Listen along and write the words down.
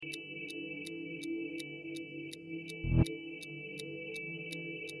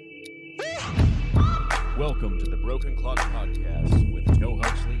Welcome to the Broken Clock Podcast with Joe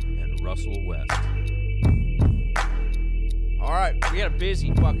Huxley and Russell West. All right, we had a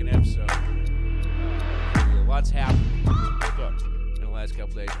busy fucking episode. Lots happened in the last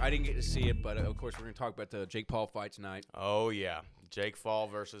couple days. I didn't get to see it, but of course we're going to talk about the Jake Paul fight tonight. Oh, yeah. Jake Paul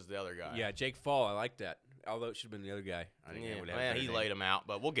versus the other guy. Yeah, Jake Paul, I like that. Although it should have been the other guy. I think he laid him out,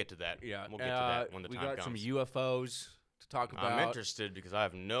 but we'll get to that. Yeah, we'll get to that when the time comes. We got some UFOs to talk about. I'm interested because I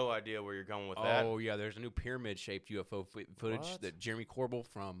have no idea where you're going with that. Oh, yeah, there's a new pyramid-shaped UFO footage that Jeremy Corbell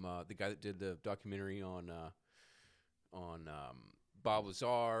from the guy that did the documentary on Bob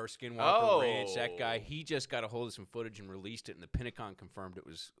Lazar, Skinwalker Ranch, that guy, he just got a hold of some footage and released it, and the Pentagon confirmed it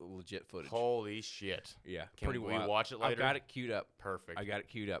was legit footage. Holy shit. Yeah, Can we watch it later? I've got it queued up. Perfect. I got it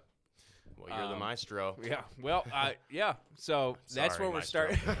queued up. Well, you're the maestro. Yeah, well, yeah, so that's where we're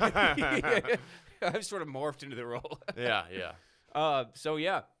starting. I've sort of morphed into the role. Yeah. So,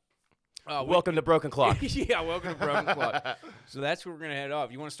 yeah. Welcome to Broken Clock. Yeah, welcome to Broken Clock. So that's where we're going to head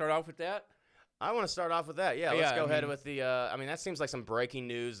off. You want to start off with that? I want to start off with that. Yeah, let's go ahead with the, that seems like some breaking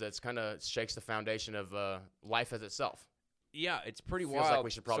news that's kind of shakes the foundation of life as itself. Yeah, it's pretty Feels wild. like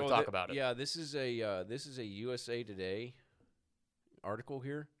we should probably talk about it. Yeah, this is a USA Today article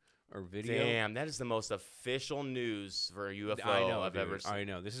here, or video. Damn, that is the most official news for a UFO I've ever seen. I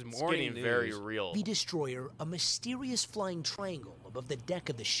know. This is it's morning getting news. very real. The destroyer, a mysterious flying triangle above the deck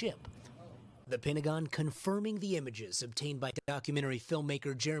of the ship. The Pentagon confirming the images obtained by documentary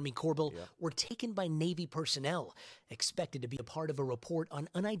filmmaker Jeremy Corbell were taken by Navy personnel, expected to be a part of a report on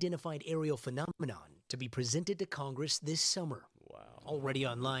unidentified aerial phenomenon to be presented to Congress this summer. Wow. Already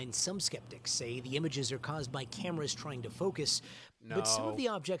online, some skeptics say the images are caused by cameras trying to focus, but some of the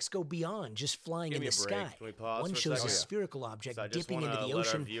objects go beyond just flying in the sky. Can we pause One for a shows a second? spherical object So I just dipping want into to the let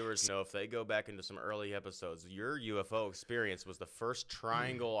our ocean. viewers know, if they go back into some early episodes, your UFO experience was the first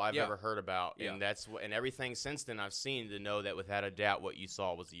triangle I've ever heard about, and and everything since then I've seen to know that without a doubt what you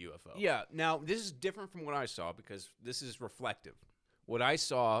saw was a UFO. Yeah. Now this is different from what I saw because this is reflective. What I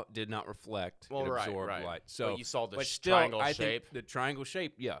saw did not reflect and absorb light. So but you saw the triangle shape. Think the triangle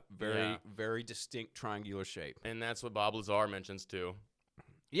shape, very distinct triangular shape. And that's what Bob Lazar mentions too.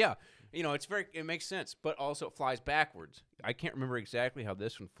 Yeah, it makes sense, but also it flies backwards. I can't remember exactly how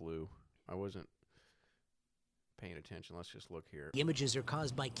this one flew. I wasn't paying attention. Let's just look here. The images are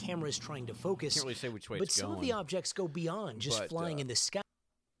caused by cameras trying to focus. Can't really say which way but it's some going. of the objects go beyond just flying in the sky.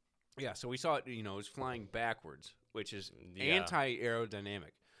 Yeah, so we saw it, it was flying backwards, which is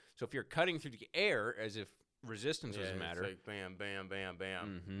anti-aerodynamic. So if you're cutting through the air as if resistance doesn't matter. It's like bam, bam, bam,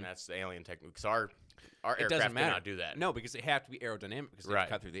 bam. And that's the alien technique. Because our aircraft cannot do that. No, because they have to be aerodynamic because they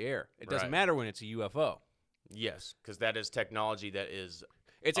cut through the air. It doesn't Right. matter when it's a UFO. Yes, because that is technology that is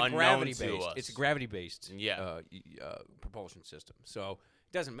It's a unknown gravity to based. us. It's a gravity based propulsion system. So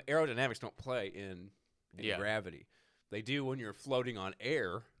it doesn't. Aerodynamics don't play in gravity. They do when you're floating on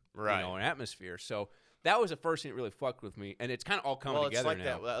air, in atmosphere. So that was the first thing that really fucked with me, and it's kind of all coming together it's like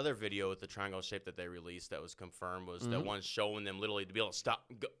now. that other video with the triangle shape that they released that was confirmed was the one showing them literally to be able to stop,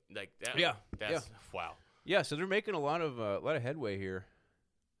 go, like that. Wow. Yeah, so they're making a lot of headway here.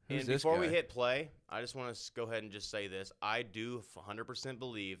 And before we hit play, I just want to go ahead and just say this. I do 100%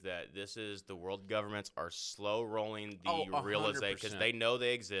 believe that this is the world governments are slow rolling the realization because they know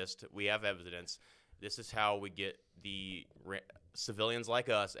they exist. We have evidence. This is how we get the civilians like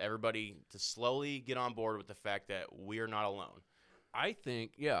us, everybody, to slowly get on board with the fact that we are not alone. I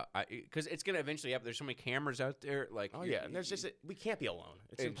think, because it's going to eventually happen. There's so many cameras out there. And there's we can't be alone.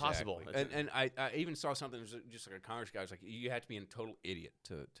 It's impossible. And I even saw something, it was just like a Congress guy was like, you have to be a total idiot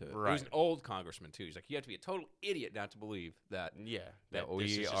to Right. He was an old congressman, too. He's like, you have to be a total idiot not to believe that that we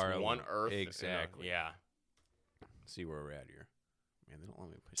this is just are one Earth. Exactly. Let's see where we're at here. Man, they don't let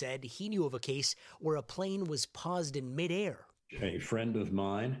me push. Said he knew of a case where a plane was paused in midair. A friend of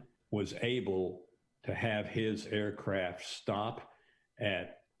mine was able to have his aircraft stop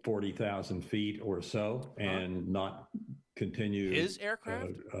at 40,000 feet or so and not continue his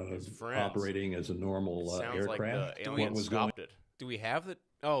aircraft operating as a normal aircraft. Like the alien stopped it. Do we have the?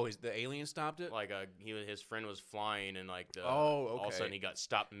 Oh, is the alien stopped it? Like his friend was flying and all of a sudden he got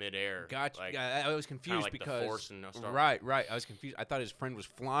stopped midair. Gotcha. Like, I was confused like because the force and right. I was confused. I thought his friend was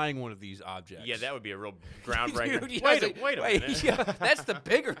flying one of these objects. Yeah, that would be a real groundbreaker. Dude, wait a minute. Yeah, that's the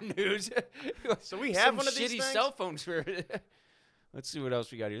bigger news. So we have some one of these shitty things? cell phones for it. Let's see what else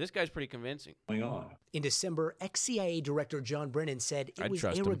we got here. This guy's pretty convincing. In December, ex-CIA Director John Brennan said it was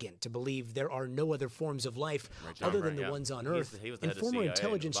arrogant to believe there are no other forms of life other than the ones on Earth. And former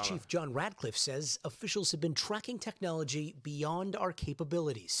intelligence chief John Radcliffe says officials have been tracking technology beyond our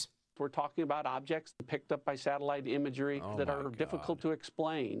capabilities. We're talking about objects picked up by satellite imagery that are difficult to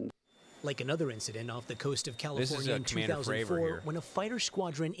explain. Like another incident off the coast of California in 2004 when a fighter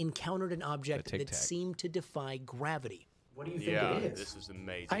squadron encountered an object that seemed to defy gravity. What do you think it is? This is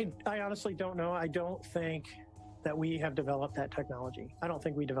amazing. I honestly don't know. I don't think that we have developed that technology. I don't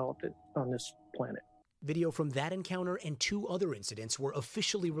think we developed it on this planet. Video from that encounter and 2 other incidents were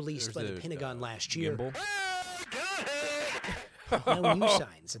officially released by the Pentagon last year. Now new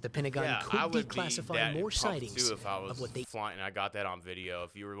signs that the Pentagon could be classifying more sightings if I was of what they flying. And I got that on video.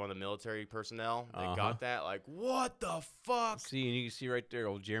 If you were one of the military personnel, they got that. Like, what the fuck? See, and you can see right there,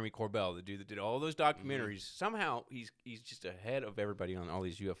 old Jeremy Corbell, the dude that did all those documentaries. Somehow he's just ahead of everybody on all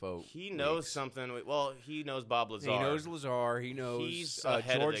these UFO. He knows something. Well, he knows Bob Lazar. He knows Lazar. He knows he's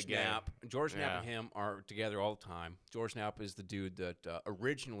ahead George of the Knapp. game. George Knapp and him are together all the time. George Knapp is the dude that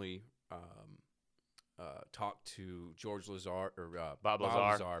originally talked to George Lazar or Bob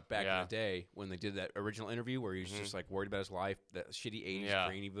Lazar back in the day when they did that original interview where he was just like worried about his life, that shitty 80s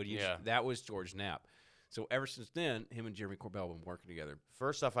grainy videos. That was George Knapp. So ever since then, him and Jeremy Corbell have been working together.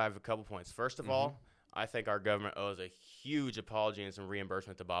 First off, I have a couple points. First of all, I think our government owes a huge apology and some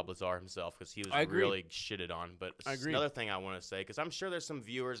reimbursement to Bob Lazar himself because he was really shitted on. But another thing I want to say, because I'm sure there's some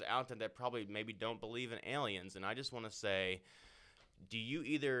viewers out there that probably maybe don't believe in aliens, and I just want to say, do you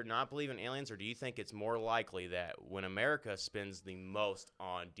either not believe in aliens or do you think it's more likely that when America spends the most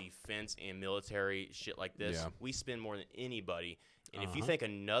on defense and military shit like this, we spend more than anybody? And if you think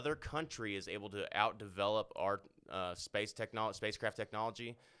another country is able to outdevelop our spacecraft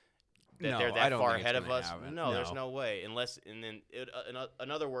technology, that they're that far ahead of us? No, there's no way. Unless, and then, in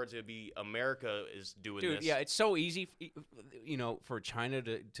other words, it would be America is doing this. Yeah, it's so easy, for China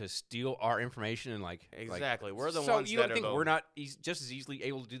to steal our information and exactly. We're the ones. So you don't think we're not just as easily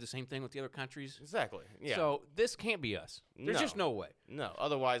able to do the same thing with the other countries? Exactly. Yeah. So this can't be us. There's just no way. No.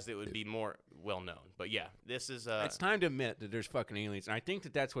 Otherwise, it would be more well known. But yeah, this is. It's time to admit that there's fucking aliens, and I think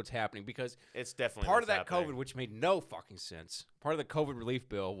that that's what's happening because it's definitely part of that COVID, which made no fucking sense. Part of the COVID relief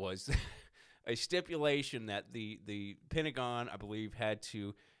bill was a stipulation that the Pentagon, I believe, had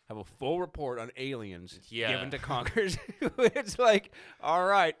to have a full report on aliens given to Congress. It's like, all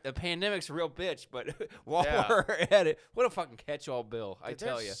right, the pandemic's a real bitch, but while we're at it, what a fucking catch-all bill, I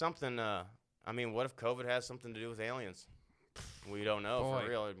tell you. Something, what if COVID has something to do with aliens? We don't know for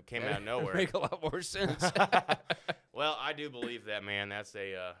real. It came out of nowhere. Make a lot more sense. Well, I do believe that, man. That's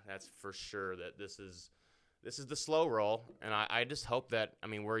for sure that this is the slow roll, and I just hope that,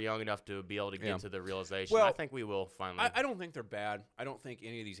 we're young enough to be able to get to the realization. Well, I think we will finally. I don't think they're bad. I don't think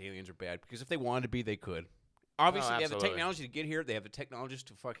any of these aliens are bad, because if they wanted to be, they could. Obviously, they have the technology to get here. They have the technologies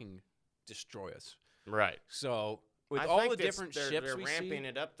to fucking destroy us. Right. So, with all the different ships they're ramping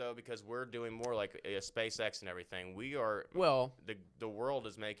it up, though, because we're doing more like a SpaceX and everything. We are, the world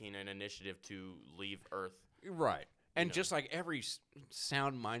is making an initiative to leave Earth. Right. And just like every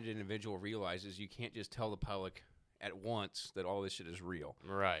sound-minded individual realizes, you can't just tell the public at once that all this shit is real.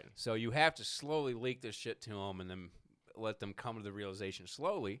 Right. So you have to slowly leak this shit to them and then let them come to the realization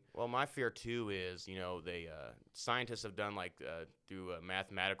slowly. Well, my fear, too, is, scientists have done, through a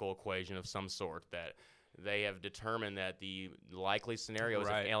mathematical equation of some sort, that they have determined that the likely scenarios,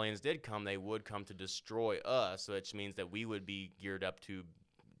 if aliens did come, they would come to destroy us, which means that we would be geared up to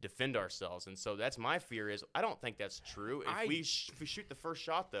defend ourselves. And so that's my fear is I don't think that's true. If we shoot the first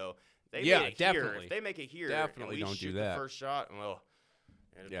shot, though, they make it definitely. Here. If they make it here, definitely and we don't shoot do that. The first shot,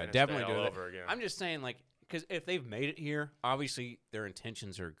 definitely do over again. I'm just saying, because if they've made it here, obviously their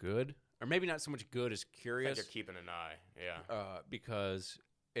intentions are good, or maybe not so much good as curious. I think they're keeping an eye, because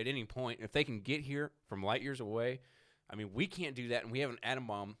at any point, if they can get here from light years away, we can't do that, and we have an atom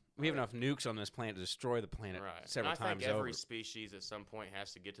bomb. We have enough nukes on this planet to destroy the planet several times over. I think every species at some point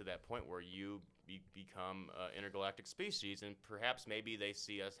has to get to that point where you become an intergalactic species, and perhaps maybe they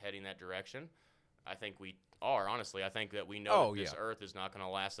see us heading that direction. I think we are, honestly. I think that we know that this Earth is not going to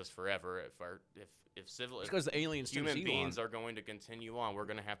last us forever. Because the aliens human beings are going to continue on, we're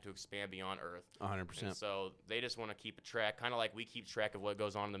going to have to expand beyond Earth. 100%. And so they just want to keep a track, kind of like we keep track of what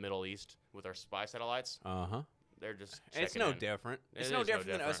goes on in the Middle East with our spy satellites. Uh-huh. They're just it's no different. It's no different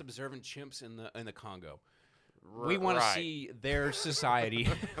than us observing chimps in the Congo. We want to see their society.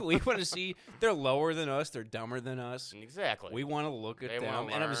 We want to see they're lower than us. They're dumber than us. Exactly. We want to look at them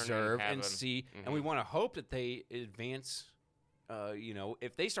and observe and see, and we want to hope that they advance.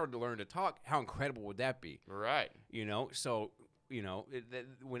 If they started to learn to talk, how incredible would that be? Right. So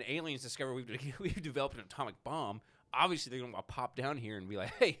when aliens discover we've developed an atomic bomb. Obviously, they're going to pop down here and be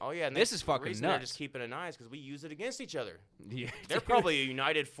like, hey, this is fucking nuts. They're just keeping an eye because we use it against each other. Yeah, they're probably a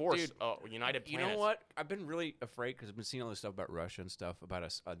united force, united planet. You know what? I've been really afraid because I've been seeing all this stuff about Russia and stuff,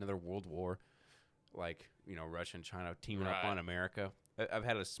 about another world war, Russia and China teaming up on America. I've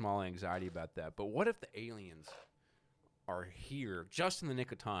had a small anxiety about that. But what if the aliens are here just in the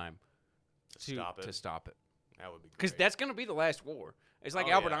nick of time to stop it? That would be great. Because that's going to be the last war. It's like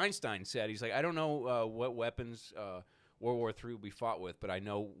Albert Einstein said. He's like, I don't know what weapons World War III will be fought with, but I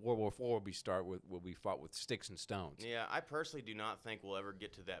know World War IV will be fought with sticks and stones. Yeah, I personally do not think we'll ever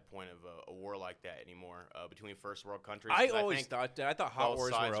get to that point of a war like that anymore between first world countries. I always thought that. I thought hot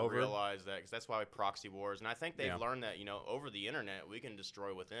wars were over. Realize that, because that's why we proxy wars, and I think they've learned that over the internet we can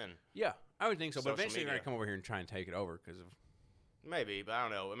destroy within. Yeah, I would think so. But eventually they're gonna come over here and try and take it over because of. Maybe, but I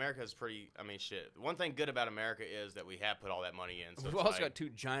don't know. America's pretty. I mean, shit. One thing good about America is that we have put all that money in. So we've also got 2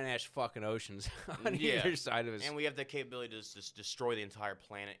 giant-ass fucking oceans on either side of us. And we have the capability to just destroy the entire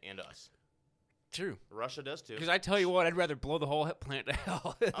planet and us. True. Russia does, too. Because I tell you what, I'd rather blow the whole planet to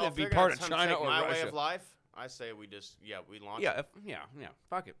hell than be part of China or my Russia. way of life, I say we just, we launch it. Yeah,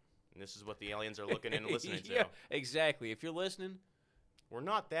 fuck it. And this is what the aliens are looking in and listening to. Yeah, exactly. If you're listening... We're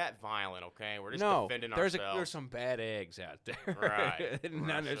not that violent, okay? We're just defending ourselves. There's some bad eggs out there. Right.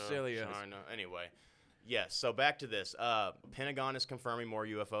 Not necessarily us. China. Anyway. Yes, so back to this. Pentagon is confirming more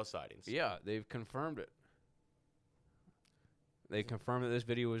UFO sightings. Yeah, they've confirmed it. They confirmed that this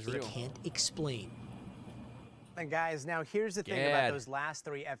video was real. They can't explain. And guys, now here's the thing about those last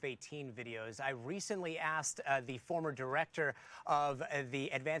 3 F-18 videos. I recently asked the former director of the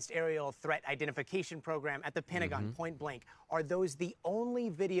Advanced Aerial Threat Identification Program at the Pentagon, point blank, are those the only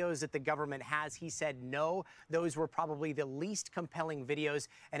videos that the government has? He said no, those were probably the least compelling videos.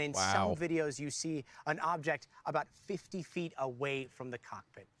 And in some videos, you see an object about 50 feet away from the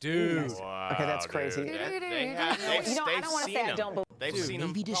cockpit. Dude. Wow, okay, that's crazy. I don't want to say I don't believe. They've seen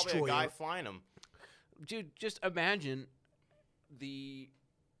them, probably a guy flying them. Dude, just imagine the.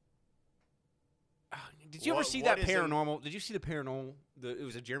 Did you ever see that paranormal? Did you see the paranormal? It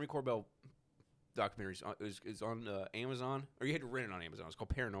was a Jeremy Corbell documentary. It was on Amazon, or you had to rent it on Amazon. It's called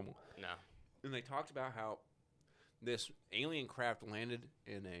Paranormal. No. And they talked about how this alien craft landed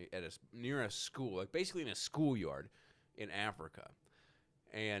near a school, like basically in a schoolyard in Africa,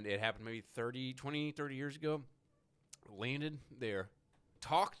 and it happened maybe 30 years ago. Landed there,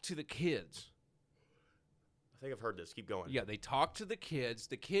 talked to the kids. I think I've heard this. Keep going. Yeah, they talked to the kids.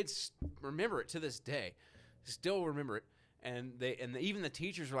 The kids remember it to this day. Still remember it. And even the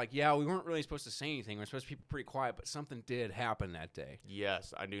teachers were like, yeah, we weren't really supposed to say anything. We were supposed to be pretty quiet, but something did happen that day.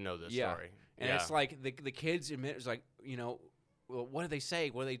 Yes, I do know this story. And it's like the kids admit, it's like, well, what did they say?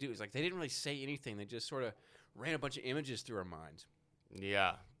 What did they do? It's like they didn't really say anything. They just sort of ran a bunch of images through our minds.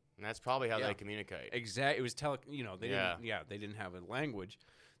 Yeah. And that's probably how they communicate. Exactly. It was they didn't have a language.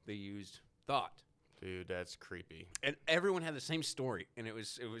 They used thought. Dude, that's creepy. And everyone had the same story, and it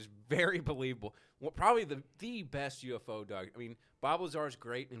was very believable. Well, probably the best UFO doc. I mean, Bob Lazar's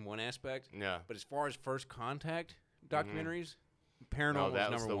great in one aspect. Yeah. But as far as first contact documentaries,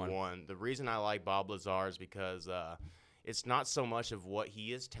 Paranormal was number one. The reason I like Bob Lazar is because it's not so much of what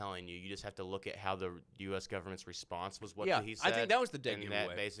he is telling you. You just have to look at how the U.S. government's response was. What he said. I think that was the dead giveaway. And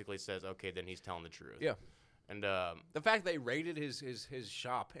that basically says, okay, then he's telling the truth. Yeah. And the fact they raided his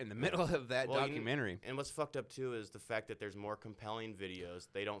shop in the middle of that documentary. And what's fucked up too is the fact that there's more compelling videos.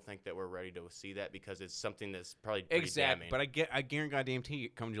 They don't think that we're ready to see that because it's something that's probably pretty damning. But I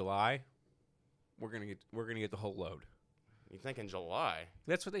guarantee come July, we're gonna get the whole load. You think in July?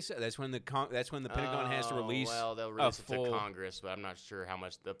 That's what they said. That's when the Pentagon has to release. Well, they'll release it to Congress, but I'm not sure how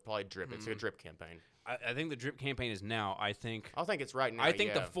much. They'll probably drip. It's a drip campaign. I think the drip campaign is now. I think it's right now. I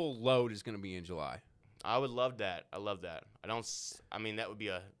think the full load is going to be in July. I would love that. I love that. I mean, that would be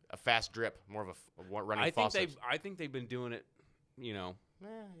a fast drip, more of a running faucet. I think they've been doing it,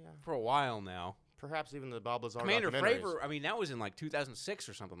 for a while now. Perhaps even the Bob Lazar Commander Fravor, I mean, that was in like 2006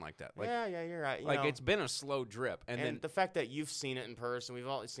 or something like that. Like, yeah, you're right. It's been a slow drip. And then the fact that you've seen it in person, we've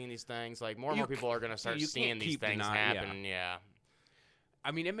all seen these things. Like, more and more people are going to start seeing these things happen. Yeah. I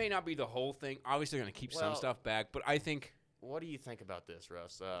mean, it may not be the whole thing. Obviously, they're going to keep some stuff back, but I think... What do you think about this,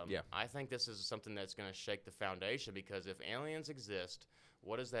 Russ? I think this is something that's going to shake the foundation because if aliens exist,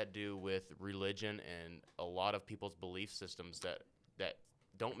 what does that do with religion and a lot of people's belief systems that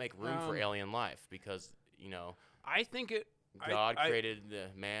don't make room for alien life? Because, I think God created the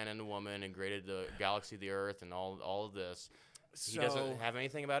man and the woman and created the galaxy, the earth, and all of this. He doesn't have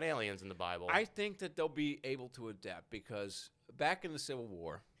anything about aliens in the Bible. I think that they'll be able to adapt because back in the Civil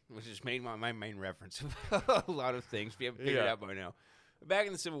War, which is my main reference of a lot of things, if you haven't figured it out by now. Back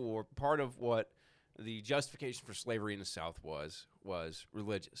in the Civil War, part of what the justification for slavery in the South was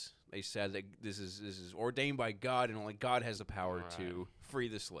religious. They said that this is ordained by God, and only God has the power to free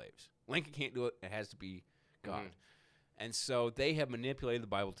the slaves. Lincoln can't do it. It has to be God. And so they have manipulated the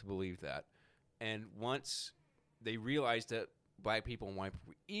Bible to believe that. And once they realized that black people and white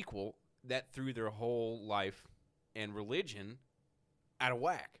people equal, that threw their whole life and religion out of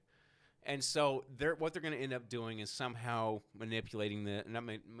whack. And so what they're going to end up doing is somehow manipulating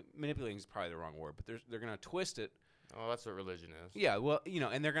manipulating is probably the wrong word, but they're going to twist it. Oh, that's what religion is. Yeah, well,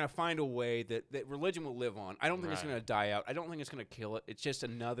 and they're going to find a way that religion will live on. I don't think it's going to die out. I don't think it's going to kill it. It's just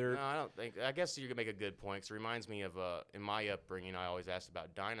another... No, I don't think... I guess you can make a good point, because it reminds me of, in my upbringing, I always asked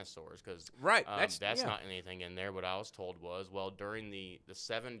about dinosaurs, because that's not anything in there. What I was told was, well, during the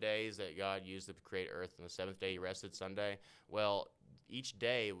 7 days that God used to create Earth, and the seventh day he rested Sunday, well... Each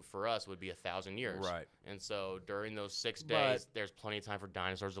day for us would be 1,000 years. Right. And so during those 6 days, there's plenty of time for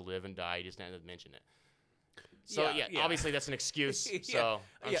dinosaurs to live and die. You just didn't mention it. So, obviously that's an excuse. So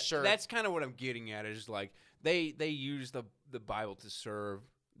I'm sure. That's kind of what I'm getting at is like they use the Bible to serve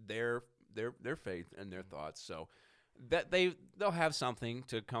their faith and their thoughts. So that they'll have something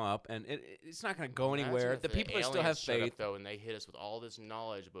to come up, and it's not going to go anywhere. The people that still have faith, though, and they hit us with all this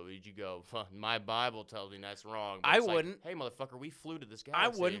knowledge, but would you go? My Bible tells me that's wrong. But I wouldn't. Hey, motherfucker, we flew to this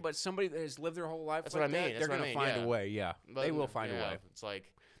galaxy. I wouldn't, but somebody that has lived their whole life they're going to find a way. Yeah, but they will find a way. It's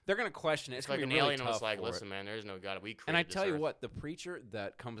like they're going to question it. It's like an alien really was like, listen, man, there's no God. We created and I tell you Earth. what, the preacher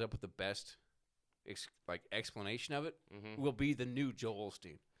that comes up with the best explanation of it will be the new Joel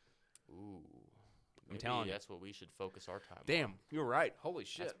Osteen. Ooh. I'm telling you. That's what we should focus our time on. Damn, you're right. Holy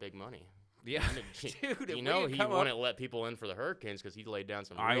shit. That's big money. Yeah. Dude, he wouldn't let people in for the hurricanes because he laid down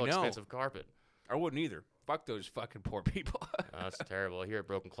some real expensive carpet. I wouldn't either. Fuck those fucking poor people. That's terrible. Here at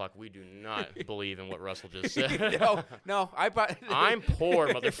Broken Clock, we do not believe in what Russell just said. No. I'm poor,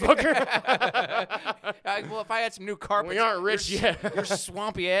 motherfucker. Well, if I had some new carpets. We aren't rich yet. Your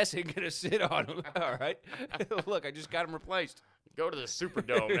swampy ass ain't going to sit on them. All right? Look, I just got them replaced. Go to the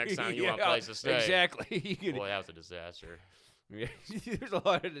Superdome next time you want a place to stay. Exactly. Boy, that was a disaster. Yeah, there's a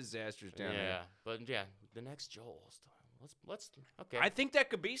lot of disasters down there. Yeah, but the next Joel. Let's okay. I think that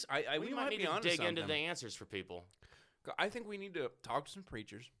could be. We might need to dig something. into the answers for people. I think we need to talk to some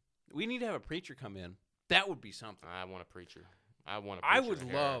preachers. We need to have a preacher come in. That would be something. I want a preacher. I would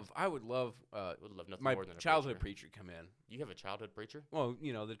love nothing my more than a childhood preacher come in. You have a childhood preacher? Well,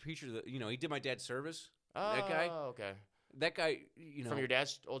 the preacher that he did my dad's service. Oh, that guy. Okay. That guy, from your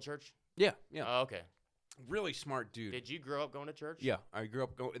dad's old church? Yeah. Oh, okay. Really smart dude. Did you grow up going to church? Yeah, I grew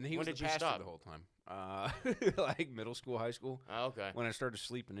up going, and he was the pastor the whole time. Like middle school, high school. Oh, okay. When I started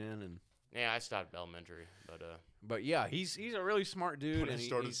sleeping in, and I stopped elementary, but yeah, he's a really smart dude. When and I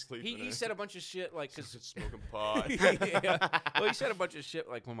started sleeping, he said a bunch of shit like cause smoking pot. Well, he said a bunch of shit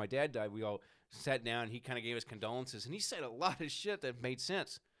like when my dad died, we all sat down. And he kind of gave us condolences, and he said a lot of shit that made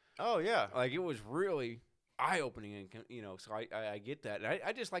sense. Oh yeah, like it was really eye-opening, and so I get that. And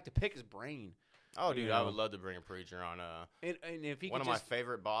I just like to pick his brain. Oh, dude, I would love to bring a preacher on. And if he one of my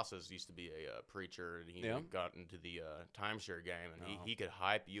favorite bosses used to be a preacher, and he got into the timeshare game, and he could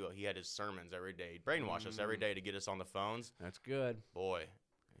hype you. He had his sermons every day. He'd brainwash us every day to get us on the phones. That's good. Boy,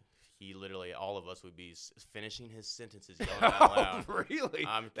 he literally, all of us would be finishing his sentences yelling out loud. Really?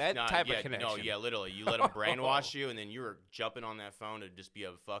 Type of connection. No, yeah, literally. You let him brainwash you, and then you were jumping on that phone to just be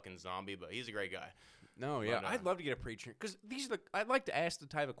a fucking zombie, but he's a great guy. No, yeah. I'd love to get a preacher, because I'd like to ask the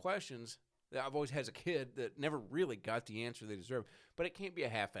type of questions that I've always had as a kid that never really got the answer they deserve. But it can't be a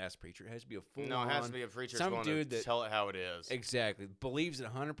half-assed preacher. It has to be a full-on. No, it has to be a preacher some dude that tell it how it is. Exactly. Believes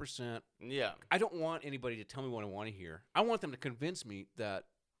it 100%. Yeah. I don't want anybody to tell me what I want to hear. I want them to convince me that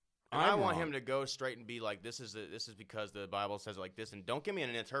I want him to go straight and be like, this is because the Bible says it like this. And don't give me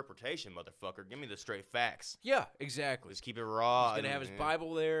an interpretation, motherfucker. Give me the straight facts. Yeah, exactly. Just keep it raw. He's going to have his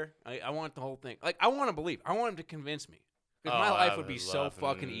Bible there. I want the whole thing. Like, I want to believe. I want him to convince me. Because my life would be so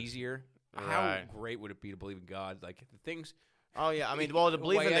fucking easier. Right. How great would it be to believe in God? Like, the things... Oh, yeah. I mean, well, to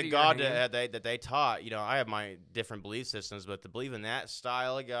believe in the God that they taught, I have my different belief systems, but to believe in that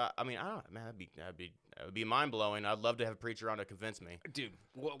style of God, I mean, I don't know, man, that would be mind-blowing. I'd love to have a preacher on to convince me. Dude,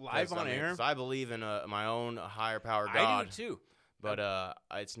 live on air? Because I believe in my own higher power God. I do, too. But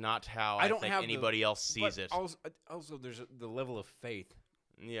it's not how I think anybody else sees it. Also, there's the level of faith.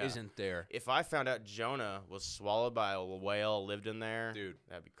 Isn't there? If I found out Jonah was swallowed by a whale, lived in there, dude,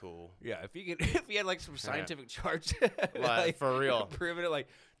 that'd be cool. Yeah, if he had like some scientific charge, like, for real, proving it, like,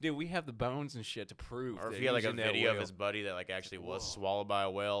 dude, we have the bones and shit to prove. Or if he had like a video of his buddy that like actually was swallowed by a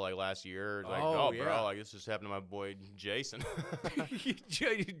whale like last year, like, bro, like this just happened to my boy Jason.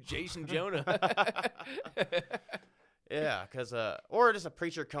 Jason Jonah. Yeah, because or just a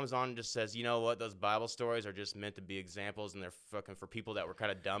preacher comes on and just says, you know what, those Bible stories are just meant to be examples, and they're fucking for people that were kind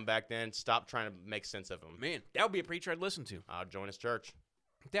of dumb back then. Stop trying to make sense of them. Man, that would be a preacher I'd listen to. I'll join his church.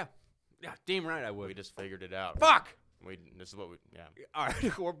 Yeah, damn right I would. We just figured it out. Fuck! This is what we. Yeah. All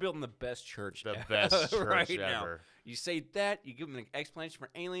right, we're building the best church. The best church right ever. Now. You say that, you give them an explanation for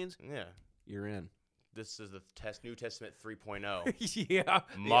aliens. Yeah. You're in. This is the New Testament 3.0. Yeah.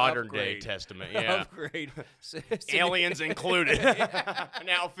 Modern day Testament. Yeah. Upgrade. Aliens included.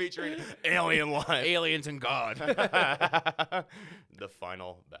 Now featuring alien life. Aliens and God. The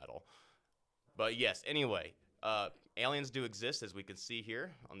final battle. But yes, anyway, aliens do exist, as we can see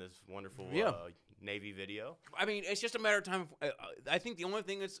here on this wonderful Navy video. I mean, it's just a matter of time. I think the only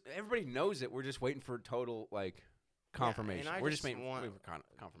thing is everybody knows it. We're just waiting for total, confirmation. Yeah, we're just waiting for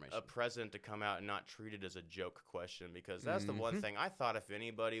confirmation. A president to come out and not treat it as a joke question, because that's the one thing I thought if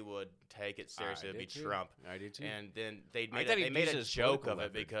anybody would take it seriously, it would be Trump. I did too. And then they made a joke of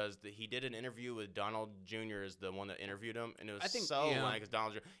it because he did an interview with Donald Jr. is the one that interviewed him, and it was because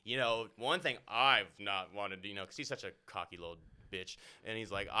Donald Jr. One thing I've not wanted, because he's such a cocky little bitch, and he's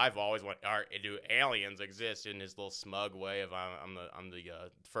like, I've always wanted, do aliens exist, in his little smug way of I'm the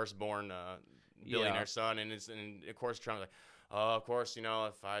firstborn billionaire son, and of course Trump's like, of course,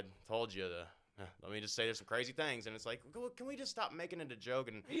 if I told you let me just say there's some crazy things, and it's like, can we just stop making it a joke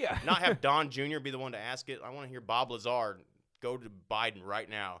and not have Don Jr. be the one to ask it? I want to hear Bob Lazar go to Biden right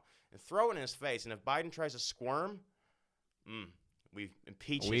now and throw it in his face, and if Biden tries to squirm, we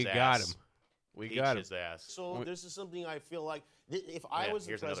impeach his ass. Got him. We got his ass. So this is something I feel like if I was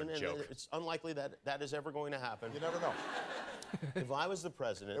the president, and it's unlikely that is ever going to happen. You never know. If I was the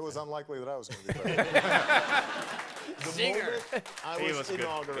president, it was unlikely that I was going to be president. The moment I was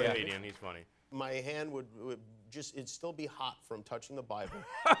inaugurated, comedian. He's funny. My hand would just, it'd still be hot from touching the Bible,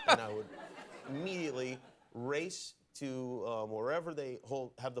 and I would immediately race to wherever they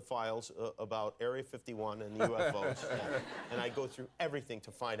have the files about Area 51 and UFOs, and I go through everything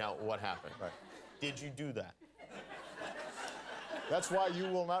to find out what happened. Right. Did you do that? That's why you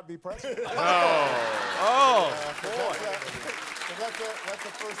will not be president. Boy. That's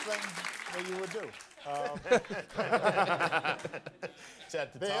the first thing that you would do.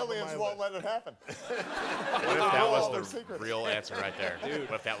 The aliens won't let it happen. What if that was the real answer right there? Dude,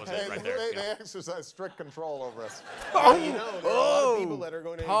 what if that was it right there? They exercise strict control over us. There are a lot of people that are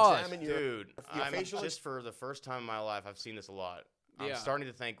going to examine your facial. Just for the first time in my life, I've seen this a lot. I'm starting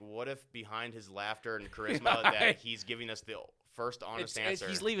to think, what if behind his laughter and charisma that he's giving us the first honest answer?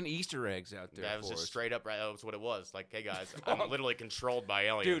 He's leaving Easter eggs out there. That was just straight up. That was what it was. Like, hey guys, I'm literally controlled by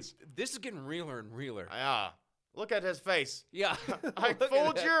aliens. Dude, this is getting realer and realer. Yeah. Look at his face. Yeah. I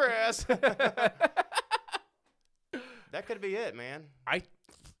fooled your ass. That could be it, man. I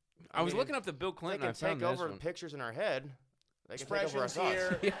was looking up the Bill Clinton. They can take over pictures in our head. They can take over our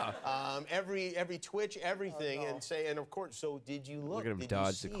here, yeah. Every twitch, everything, and say, and of course. So did you look? Look at him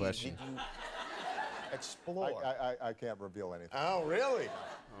dodge the question. Did you explore? I can't reveal anything. Oh, really?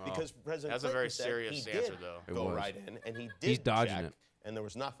 Because President That's Clinton a very said serious he answer, did though. Go right in, and he did. He's dodging check, it, and there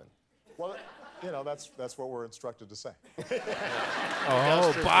was nothing. Well, that's what we're instructed to say.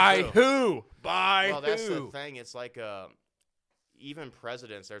 Oh, by who? By who? Well, that's the thing. It's like even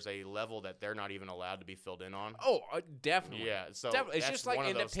presidents, there's a level that they're not even allowed to be filled in on. Oh, definitely. Yeah, so definitely. It's just like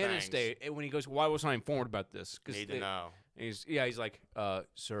Independence Day when he goes, "Why wasn't I informed about this?" Need to know. He's like,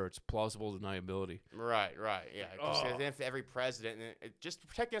 "Sir, it's plausible deniability." Right, yeah. If every president, just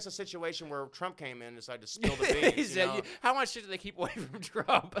protecting us a situation where Trump came in and decided to spill the beans. How much shit do they keep away from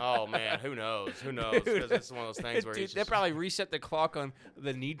Trump? Oh man, who knows? Because it's one of those things where they probably reset the clock on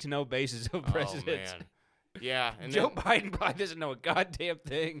the need-to-know basis of presidents. Oh man. Yeah, and Joe Biden probably doesn't know a goddamn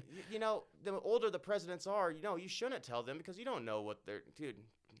thing. The older the presidents are, you shouldn't tell them because you don't know what they're, dude.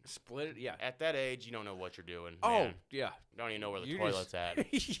 Split it, yeah. At that age, you don't know what you're doing. Oh, man. yeah. You don't even know where the toilet's at.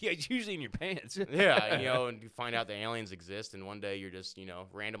 Yeah, it's usually in your pants. Yeah, and you find out the aliens exist, and one day you're just,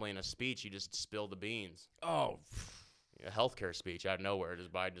 randomly in a speech, you just spill the beans. Oh. A healthcare speech out of nowhere.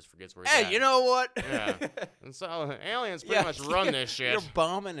 Biden just forgets where he's at. Hey, you know what? Yeah. And so aliens pretty much run this shit. You're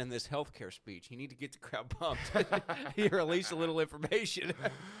bombing in this healthcare speech. You need to get the crowd pumped. Hear at least a little information.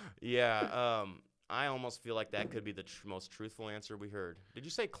 Yeah. I almost feel like that could be the most truthful answer we heard. Did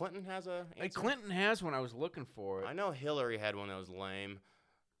you say Clinton has a answer? Clinton has one. I was looking for it. I know Hillary had one that was lame.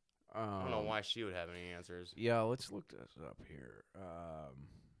 I don't know why she would have any answers. Yeah, let's look this up here.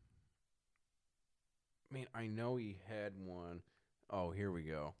 I know he had one. Oh, here we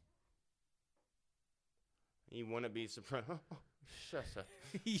go. You wouldn't be surprised. Shut up.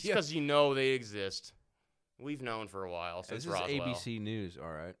 Just because they exist. We've known for a while since This Roswell. is ABC News,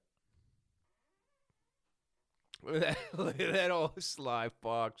 all right. Look at that old sly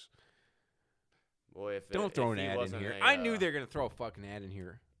fox. Boy, Don't throw an ad in here. I knew they were going to throw a fucking ad in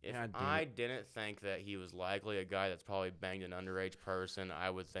here. If I didn't think that he was likely a guy that's probably banged an underage person, I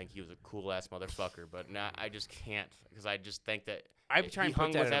would think he was a cool-ass motherfucker. But now I just can't, because I just think that he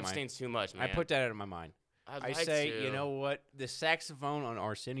hung with Epstein too much, man. I put that out of my mind. I say, you know what? The saxophone on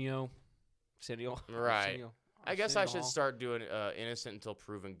Arsenio. Right. I guess I should start doing innocent until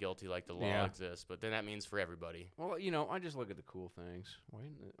proven guilty like the law exists, but then that means for everybody. Well, I just look at the cool things.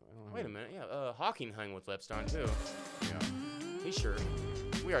 Wait a minute. Yeah, Hawking hung with Epstein, too. Yeah. He's sure.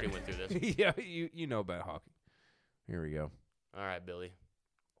 We already went through this. Yeah, you know about Hawking. Here we go. All right, Billy.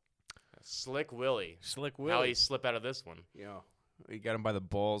 Slick Willie. Slick Willie. How he slip out of this one? Yeah. He got him by the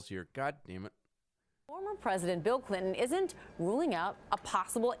balls here. God damn it. Former President Bill Clinton isn't ruling out a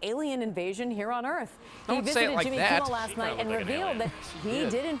possible alien invasion here on Earth. He visited like Jimmy Kimmel last night and revealed that he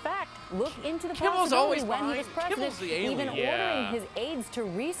did, in fact, look into the possibility when he was president, even ordering his aides to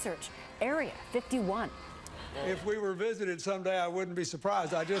research Area 51. If we were visited someday, I wouldn't be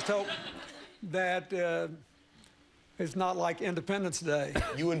surprised. I just hope that it's not like Independence Day.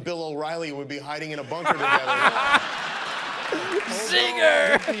 You and Bill O'Reilly would be hiding in a bunker together.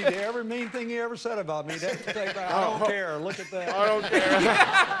 Zinger! Every mean thing he ever said about me, I don't care. Look at that. I don't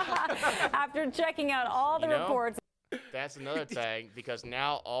care. After checking out all the reports. That's another thing, because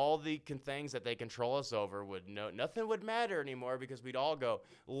now all the things that they control us over nothing would matter anymore, because we'd all go,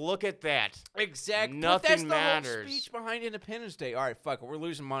 look at that. Exactly. Nothing matters. That's the whole speech behind Independence Day. All right, fuck it. We're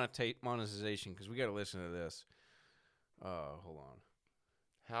losing monetization because we got to listen to this. Hold on.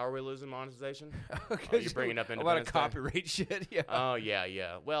 How are we losing monetization? You're bringing up Independence Day? A lot of copyright shit, yeah. Oh,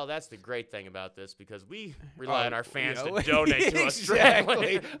 yeah. Well, that's the great thing about this, because we rely on our fans to donate to us.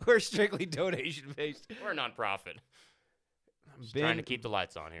 Exactly. We're strictly donation-based. We're a nonprofit. Just trying to keep the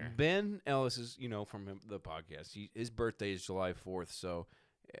lights on here. Ben Ellis is, from the podcast. His birthday is July 4th, so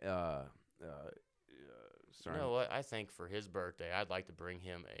sorry. You know what? I think for his birthday, I'd like to bring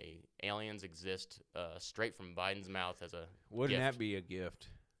him a Aliens Exist straight from Biden's mouth as a Wouldn't gift. That be a gift?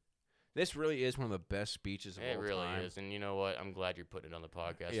 This really is one of the best speeches of all time. It really is, and you know what? I'm glad you're putting it on the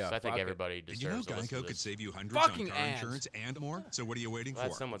podcast. Yeah, I think everybody deserves. Did you know Geico could save you hundreds on car insurance and more? So what are you waiting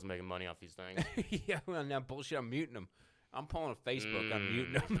for? Someone's making money off these things. Yeah, well, now bullshit. I'm muting them. I'm pulling a Facebook. I'm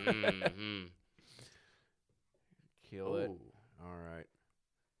muting them. Kill it. All right.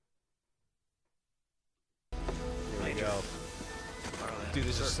 There we go. Dude,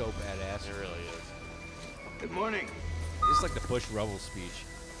 this is so badass. It really is. Good morning. This is like the Bush Rubble speech.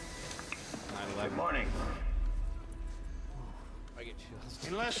 Good morning. I get chills.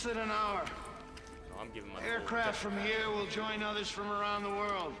 In less than an hour, I'm giving my aircraft from here will join others from around the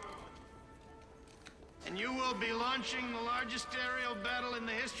world. And you will be launching the largest aerial battle in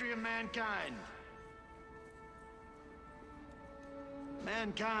the history of mankind.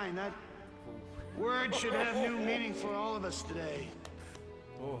 Mankind, that word should have new meaning for all of us today.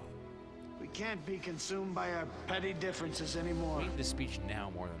 We can't be consumed by our petty differences anymore. We need this speech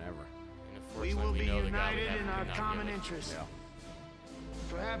now more than ever. We will be united in our common interest. Yeah.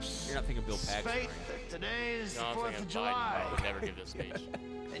 Perhaps you're not thinking Bill Paxton, fate that today is the 4th of July. I would never give this speech.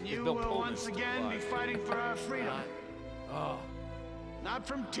 And you will once again be fighting for our freedom. Not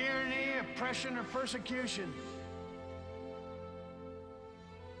from tyranny, oppression, or persecution,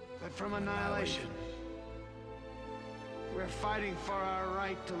 but from annihilation. We're fighting for our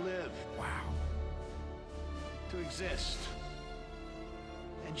right to live. Wow. To exist.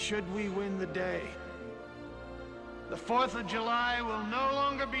 And should we win the day, the 4th of July will no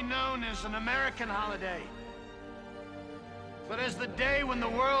longer be known as an American holiday, but as the day when the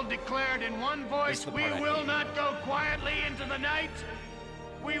world declared in one voice, we will not go quietly into the night.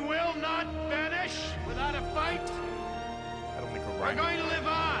 We will not vanish without a fight. I don't think we're going to live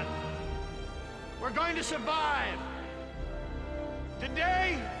on. We're going to survive.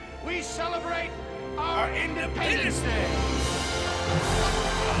 Today, we celebrate our Independence Day.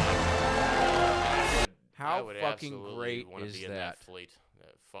 How fucking great is be in that fleet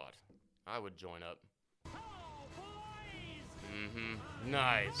that fought? I would join up.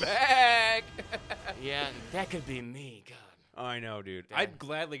 Nice. Back. Yeah, that could be me. God. I know, dude. I'd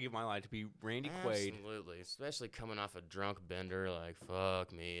gladly give my life to be Randy Quaid. Absolutely, especially coming off a drunk bender. Like,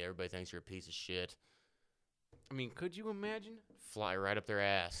 fuck me. Everybody thinks you're a piece of shit. I mean, could you imagine? Fly right up their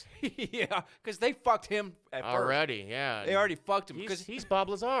ass. Yeah, because they fucked him already. Yeah, they already fucked him because he's Bob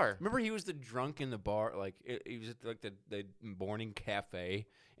Lazar. Remember, he was the drunk in the bar. Like he was at like the morning cafe,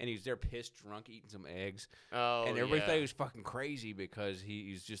 and he was there pissed drunk eating some eggs. Oh, and everybody thought he was fucking crazy because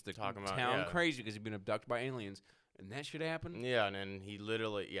he's just the town crazy because he'd been abducted by aliens. And that should happen. Yeah, and then he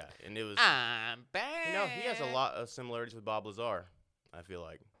literally and it was. I'm back. You know, he has a lot of similarities with Bob Lazar. I feel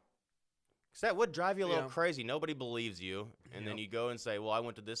like. Because that would drive you a little crazy. Nobody believes you. And then you go and say, well, I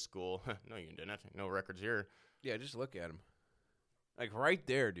went to this school. No, you didn't. No records here. Yeah, just look at him. Like right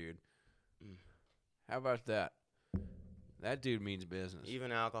there, dude. How about that? That dude means business.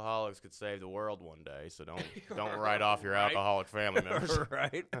 Even alcoholics could save the world one day, so don't write off your alcoholic family members.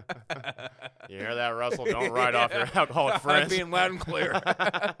 Right. You hear that, Russell? Don't write off your alcoholic friends. I'm being loud and clear.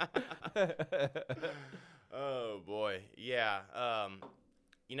 Oh, boy. Yeah.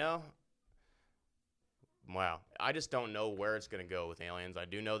 Wow. I just don't know where it's going to go with aliens. I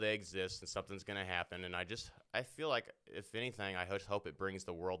do know they exist and something's going to happen, and I feel like, if anything, I just hope it brings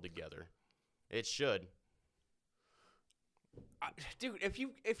the world together. It should. Dude, if you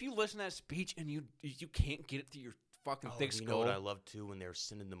listen to that speech and you can't get it through your fucking thick skull. You know what I love too, when they were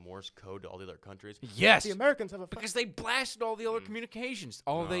sending the Morse code to all the other countries? Yes, the Americans have because they blasted all the other communications.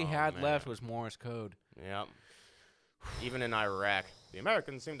 All they had left was Morse code. Yep. Even in Iraq, the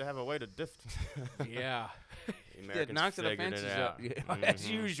Americans seem to have a way to Yeah. The Americans knocked the defenses up. As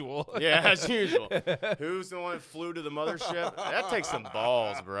usual. Yeah, as usual. Who's the one that flew to the mothership? That takes some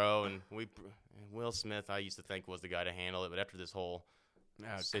balls, bro. And Will Smith, I used to think, was the guy to handle it, but after this whole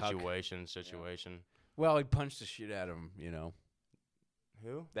situation. Well, he punched the shit out of him, you know.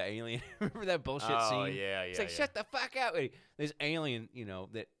 Who? The alien. Remember that bullshit scene? Oh, yeah. It's like, shut the fuck out. This alien, you know,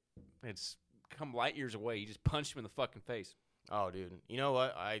 that it's come light years away. You just punched him in the fucking face. Oh, dude. You know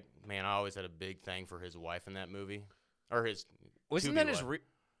what? I always had a big thing for his wife in that movie. Or his Wasn't that his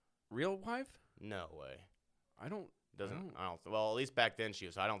real wife? No way. I don't. Well, at least back then she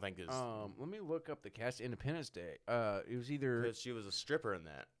was. I don't think it's. Let me look up the cast. Independence Day. It was either because she was a stripper in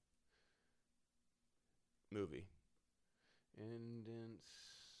that movie. Independence.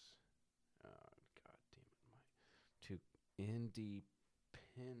 God damn it! Independence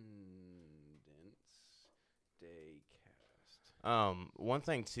Day cast. One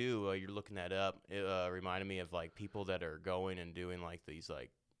thing too, you're looking that up. It reminded me of like people that are going and doing like these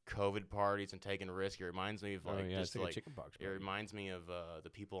like COVID parties and taking risks. It reminds me of like just like chickenpox. It reminds me of the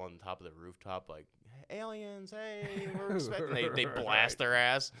people on top of the rooftop, like aliens. Hey, we're expecting. They blast their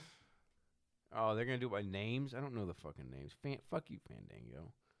ass. Oh, they're gonna do it by names. I don't know the fucking names. Fuck you,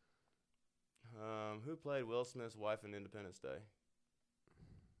 Fandango. Who played Will Smith's wife in Independence Day?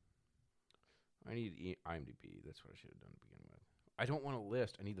 I need IMDb. That's what I should have done to begin with. I don't want a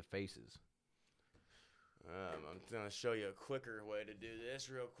list. I need the faces. I'm going to show you a quicker way to do this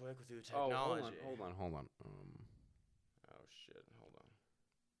real quick with your technology. Oh, hold on. Oh, shit. Hold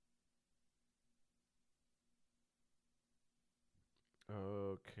on.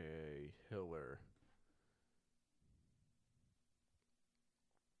 Okay. Hiller.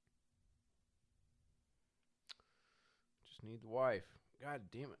 Just need the wife. God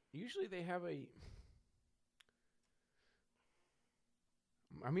damn it. Usually they have a...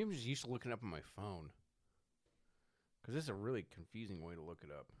 I'm even just used to looking up on my phone. Because this is a really confusing way to look it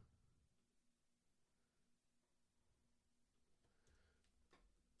up.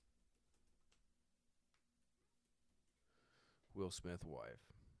 Will Smith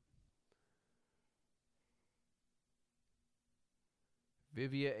wife.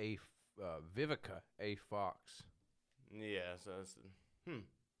 Vivica A. Fox. Yeah, so it's...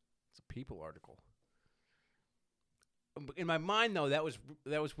 It's a People article. In my mind, though, that was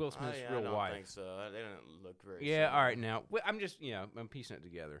Will Smith's real wife. I don't think so. They didn't look very. Yeah, all right. Now I'm just I'm piecing it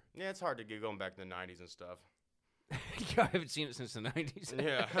together. Yeah, it's hard to get going back to the '90s and stuff. I haven't seen it since the '90s.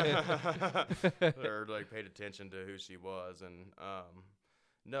 Yeah, or like paid attention to who she was, and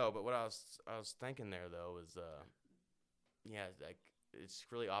no. But what I was thinking there though was like it's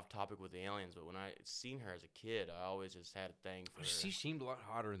really off topic with the aliens. But when I seen her as a kid, I always just had a thing for her. She seemed a lot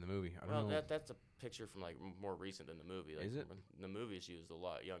hotter in the movie. I don't know. That's a picture from like more recent than the movie. Like, is it? In the movie, she was a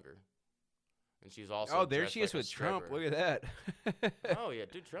lot younger, and she's also. Oh, there she is with Trump. Look at that. Oh yeah,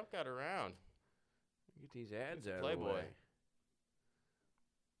 dude, Trump got around. Get these ads out Playboy. of the way.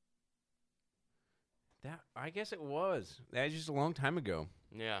 That I guess it was. That was just a long time ago.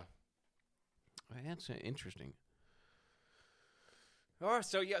 Yeah. That's interesting. Oh,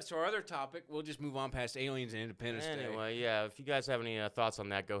 so our other topic, we'll just move on past aliens and Independence Day. Anyway, yeah, if you guys have any thoughts on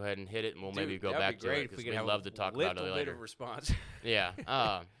that, go ahead and hit it, and we'll maybe go back to it, because we'd love to talk about it later. A little bit of response. Yeah.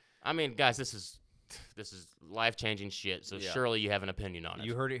 I mean, guys, this is life-changing shit, so surely you have an opinion on it.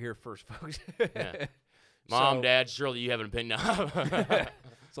 You heard it here first, folks. Yeah. Mom, Dad, surely you have an opinion on it.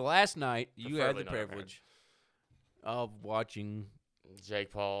 So last night, you had the privilege of watching Jake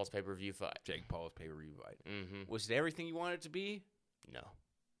Paul's pay-per-view fight. Mm-hmm. Was it everything you wanted it to be? No.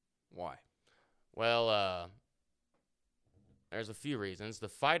 Why? Well, there's a few reasons. The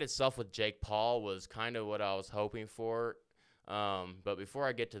fight itself with Jake Paul was kind of what I was hoping for. But before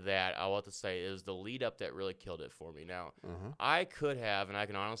I get to that, I want to say it was the lead up that really killed it for me. Now, I could have, and I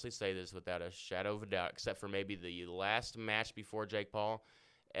can honestly say this without a shadow of a doubt, except for maybe the last match before Jake Paul,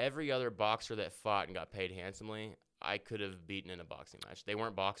 every other boxer that fought and got paid handsomely, I could have beaten in a boxing match. They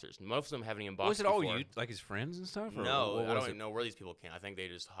weren't boxers. Most of them haven't even boxed Was it before. all you, like his friends and stuff? Or no, I don't even know where these people came. I think they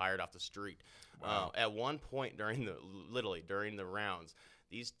just hired off the street. Wow. At one point during the rounds,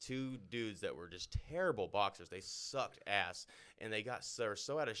 these two dudes that were just terrible boxers, they sucked ass, and they were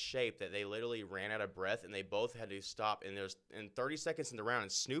so out of shape that they literally ran out of breath, and they both had to stop. And there's 30 seconds in the round,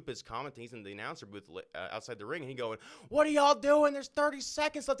 and Snoop is commenting. He's in the announcer booth outside the ring, and he going, "What are y'all doing? There's 30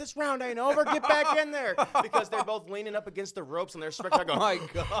 seconds left. This round ain't over. Get back in there!" Because they're both leaning up against the ropes, and they're going, "Oh my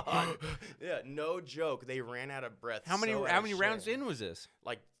god!" Yeah, no joke. They ran out of breath. How many rounds in was this?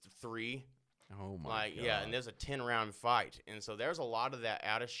 Like 3. Oh my god! Yeah, and there's a 10-round fight, and so there's a lot of that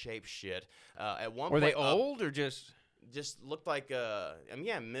out of shape shit. At one were point, they old or just looked like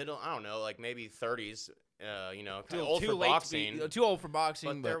middle? I don't know, like maybe 30s. Kind of old too for late boxing. Too old for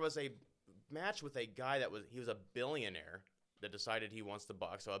boxing. But there was a match with a guy he was a billionaire that decided he wants to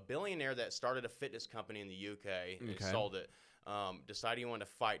box. So a billionaire that started a fitness company in the UK and sold it. Decided he wanted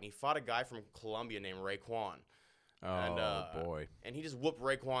to fight, and he fought a guy from Colombia named Raekwon. Boy. And he just whooped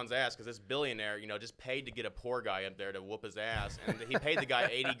Raekwon's ass because this billionaire, just paid to get a poor guy up there to whoop his ass. And he paid the guy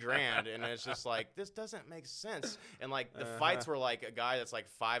 $80,000. And it's just like, this doesn't make sense. And like the fights were like a guy that's like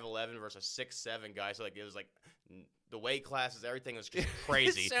 5'11" versus a 6'7" guy. So like it was like the weight classes, everything was just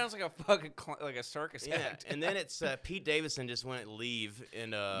crazy. It sounds like a fucking like a circus act. And then it's Pete Davidson just went leave.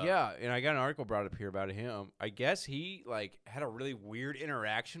 And yeah, and I got an article brought up here about him. I guess he like had a really weird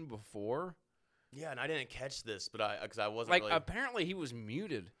interaction before. Yeah, and I didn't catch this, but because I wasn't like really... apparently he was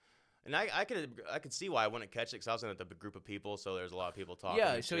muted, and I could see why I wouldn't catch it because I was in a group of people, so there's a lot of people talking.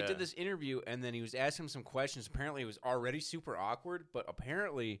 Yeah, so he did this interview, and then he was asking him some questions. Apparently, it was already super awkward, but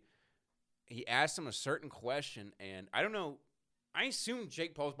apparently, he asked him a certain question, and I don't know. I assume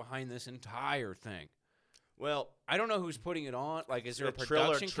Jake Paul's behind this entire thing. Well, I don't know who's putting it on. Like, is there a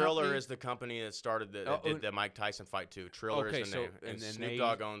production Triller company? is the company that started that did the Mike Tyson fight too. Triller is the name, and Snoop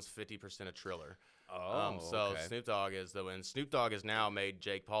Dogg owns 50% of Triller. So Snoop Dogg and Snoop Dogg has now made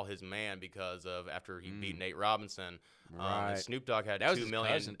Jake Paul his man because of after he beat Nate Robinson. Right. And Snoop Dogg had a $2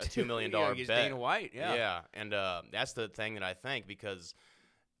 million bet. Dana White, yeah, and that's the thing that I think because.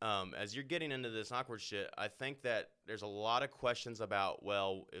 As you're getting into this awkward shit, I think that there's a lot of questions about,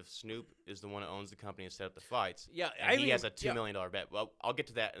 if Snoop is the one who owns the company and set up the fights, he has a $2 million bet. Well, I'll get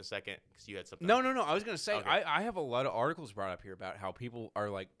to that in a second because you had something. No. I was going to say, okay. I have a lot of articles brought up here about how people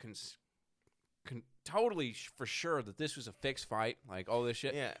are like totally for sure that this was a fixed fight, like all this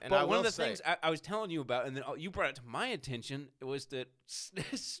shit. Yeah, and but one of the things I was telling you about, and then you brought it to my attention, was that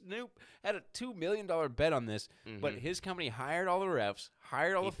Snoop had a $2 million bet on this, but his company hired all the refs,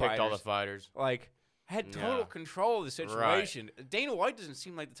 hired all the fighters. Picked all the fighters. Like, had total control of the situation. Right. Dana White doesn't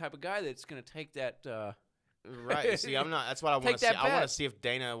seem like the type of guy that's going to take that... Right. See, I'm not. That's what I want to see. I want to see if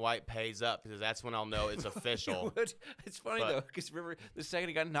Dana White pays up because that's when I'll know it's official. It's funny though because remember the second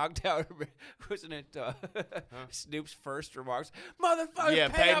he got knocked out, wasn't it Snoop's first remarks?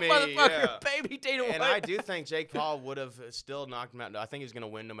 Motherfucker, pay up, motherfucker, pay me, Dana White. And I do think Jake Paul would have still knocked him out. I think he's going to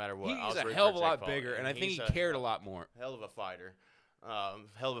win no matter what. He's a hell of a lot bigger, and I think he cared a lot more. Hell of a fighter.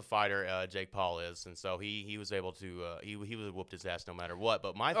 Jake Paul is, and so he was able to he would have whooped his ass no matter what.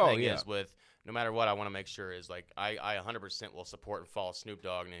 But my thing is with no matter what, I want to make sure is like I 100% will support and follow Snoop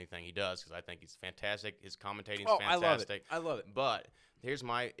Dogg in anything he does because I think he's fantastic. His commentating is fantastic. I love it. But here's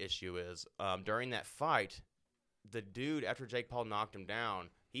my issue is during that fight, the dude after Jake Paul knocked him down,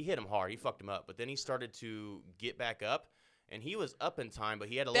 he hit him hard, he fucked him up, but then he started to get back up. And he was up in time, but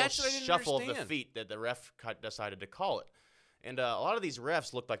he had a little shuffle of the feet that the ref decided to call it. And a lot of these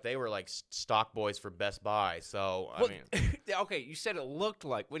refs looked like they were like stock boys for Best Buy. So, I mean. Okay, you said it looked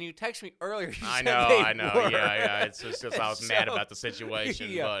like. When you texted me earlier, you I said know. Were. Yeah. It's just because I was mad about the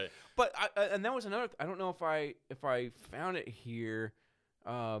situation. Yeah. But and that was another. I don't know if I found it here.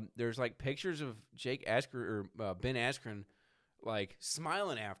 There's like pictures of Jake Askren or Ben Askren like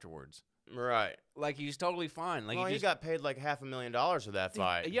smiling afterwards. Right. Like he's totally fine. Like he got paid like $500,000 for that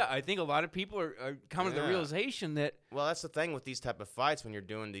fight. Yeah, I think a lot of people are coming to the realization that. Well, that's the thing with these type of fights when you're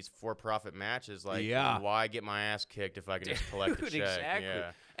doing these for-profit matches. Like, why get my ass kicked if I can just collect the check? Exactly.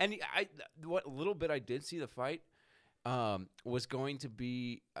 Yeah. And what little bit I did see the fight was going to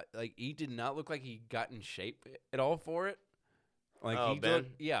be like he did not look like he got in shape at all for it. Like Ben?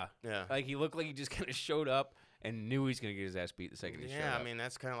 Yeah. Like he looked like he just kind of showed up. And knew he's going to get his ass beat the second he showed up. Yeah, I mean,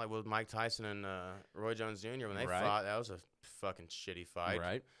 that's kind of like with Mike Tyson and Roy Jones Jr. when they fought. That was a fucking shitty fight.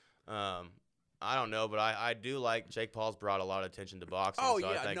 Right. I don't know, but I do like Jake Paul's brought a lot of attention to boxing. Oh,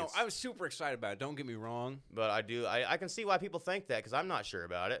 so yeah, I was super excited about it. Don't get me wrong. But I can see why people think that because I'm not sure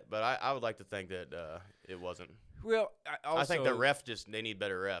about it. But I would like to think that it wasn't. Well, I think the ref they need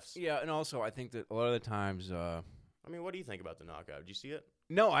better refs. Yeah, and also I think that a lot of the times. I mean, what do you think about the knockout? Did you see it?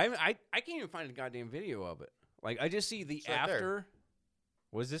 No, I can't even find a goddamn video of it. Like, I just see the after. There.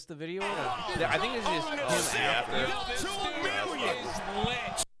 Was this the video? I think it's just him after.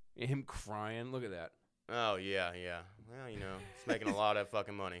 Him crying. Look at that. Oh, yeah. Well, he's making a lot of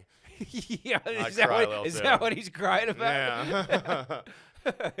fucking money. Yeah, is that what he's crying about? Yeah.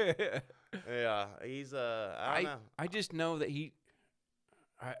 Yeah, he's, I don't know. I just know that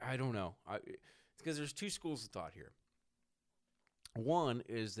I don't know. Because there's two schools of thought here. One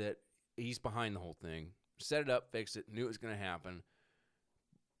is that he's behind the whole thing. Set it up, fixed it, knew it was going to happen.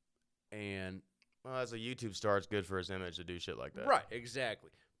 And well, as a YouTube star, it's good for his image to do shit like that. Right, exactly.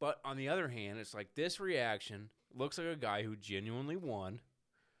 But on the other hand, it's like this reaction looks like a guy who genuinely won.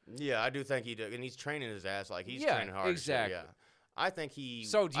 Yeah, I do think he did, and he's training his ass like he's training hard. Exactly. Yeah, I think he.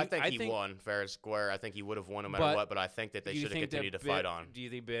 I think he won fair and square. I think he would have won no matter what. But I think that they should have continued to fight on. Do you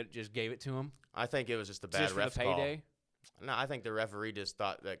think Bit just gave it to him? I think it was just a bad ref call. No, I think the referee just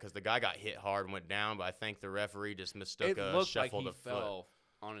thought that because the guy got hit hard and went down, but I think the referee just mistook a shuffle to fell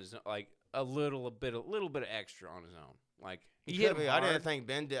on his like a little bit of extra on his own. Like he hit him. I didn't think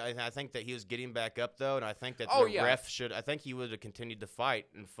Ben did. I think that he was getting back up though, and I think that the ref should. I think he would have continued to fight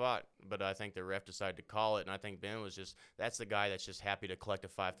and fought, but I think the ref decided to call it, and I think Ben was that's the guy that's just happy to collect a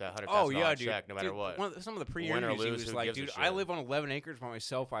 $500,000 check no matter what. Some of the pre-interviews he was like, dude, I live on 11 acres by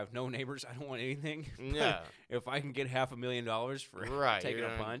myself. I have no neighbors. I don't want anything. Yeah. If I can get $500,000 for taking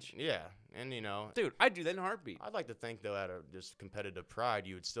a punch. Yeah. And, dude, I'd do that in a heartbeat. I'd like to think, though, out of just competitive pride,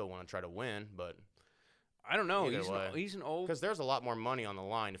 you would still want to try to win, but I don't know. He's an old. Because there's a lot more money on the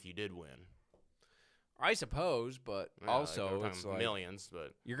line if you did win. I suppose, but also it's like millions.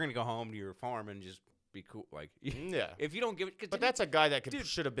 But you're gonna go home to your farm and just be cool, like If you don't give it, but that's a guy that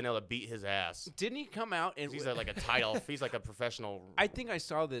should have been able to beat his ass. Didn't he come out and he's like a title? He's like a professional. I think I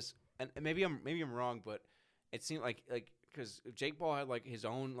saw this, and maybe I'm wrong, but it seemed like because Jake Paul had like his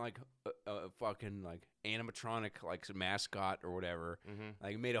own like fucking like animatronic like mascot or whatever,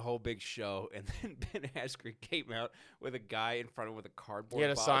 like made a whole big show, and then Ben Askren came out with a guy in front of him with a cardboard. He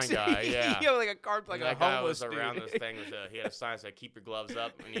had a box. sign guy, yeah, like a card, like that a guy homeless was dude. around this thing. He had a sign that said "Keep your gloves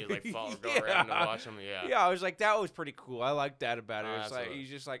up," and he was like go around and watch him. Yeah, I was like, that was pretty cool. I liked that about it. It's like he's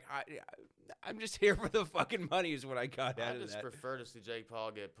just like I'm just here for the fucking money is what I got out of that. I just prefer to see Jake Paul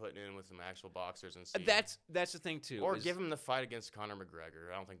get put in with some actual boxers and see. That's the thing too. Or give him the fight against Conor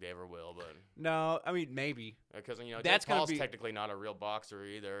McGregor. I don't think they ever will, but no, I mean maybe because Jake Paul's technically not a real boxer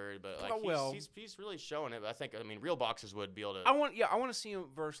either, but like he's really showing it. But I think real boxers would be able to. I want to see him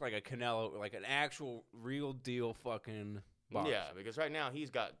versus like a Canelo, like an actual real deal fucking. Box. Yeah, because right now he's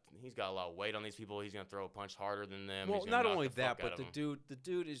got a lot of weight on these people. He's gonna throw a punch harder than them. Well, not only that, but the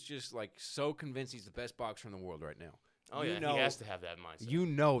dude is just like so convinced he's the best boxer in the world right now. Oh yeah, he has to have that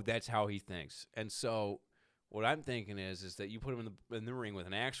mindset. That's how he thinks. And so, what I'm thinking is that you put him in the ring with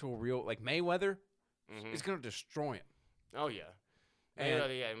an actual real like Mayweather, is gonna destroy him. Oh yeah.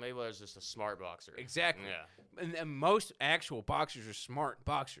 Mayweather's just a smart boxer. Exactly. Yeah. And most actual boxers are smart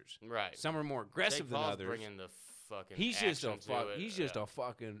boxers. Right. Some are more aggressive than others. Bringing the fucking he's just a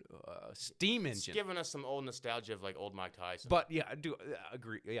fucking steam engine. He's giving us some old nostalgia of like old Mike Tyson. But yeah, I do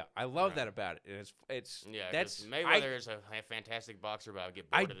agree. Yeah, I love that about it. And it's that's Mayweather is a fantastic boxer, but I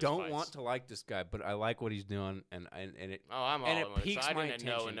get bored of his don't want to like this guy, but I like what he's doing, and it. Oh, I'm all in. I didn't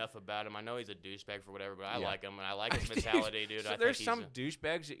know enough about him. I know he's a douchebag for whatever, but I like him, and I like his mentality, dude. So there's some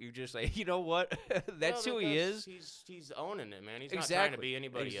douchebags that you just like, you know what? That's who he is. He's owning it, man. He's not trying to be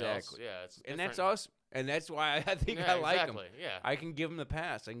anybody else. Yeah, it's and that's us. And that's why I think I like him. Yeah, I can give him the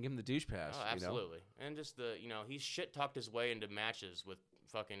pass. I can give him the douche pass. Oh, absolutely. And just he's shit talked his way into matches with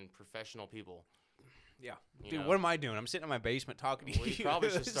fucking professional people. Yeah, dude, what am I doing? I'm sitting in my basement talking to you. We probably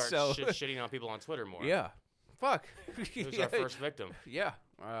should start shitting on people on Twitter more. Yeah. Fuck. Who's our first victim? Yeah.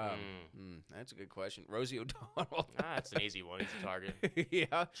 That's a good question. Rosie O'Donnell. That's an easy one. He's a target.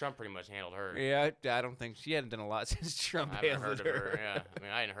 Yeah. Trump pretty much handled her. Yeah, I don't think she hadn't done a lot since Trump handled her. Yeah. I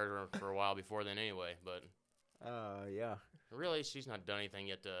mean, I hadn't heard her for a while before then anyway, but. Yeah. Really, she's not done anything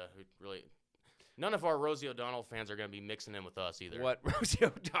yet to really. None of our Rosie O'Donnell fans are going to be mixing in with us either. What Rosie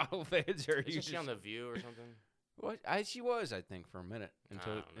O'Donnell fans are you? Isn't she on The View or something? What? She was, I think, for a minute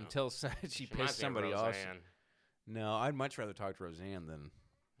until she pissed somebody off. No, I'd much rather talk to Roseanne than.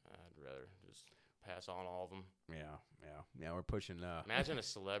 I'd rather just. pass on all of them. Yeah. We're pushing. Imagine a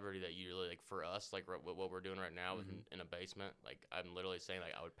celebrity that you really like. For us, like what we're doing right now, in a basement. Like I'm literally saying,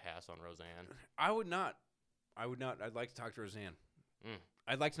 like I would pass on Roseanne. I would not. I'd like to talk to Roseanne.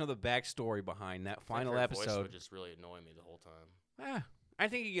 I'd like to know the backstory behind that final episode. Voice would just really annoy me the whole time. I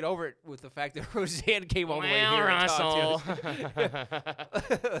think you get over it with the fact that Roseanne came all the way here Russell. and talked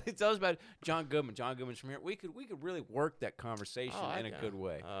to us. Tell us about John Goodman. John Goodman's from here. We could really work that conversation in a good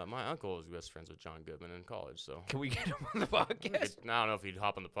way. My uncle was best friends with John Goodman in college, so can we get him on the podcast? I don't know if he'd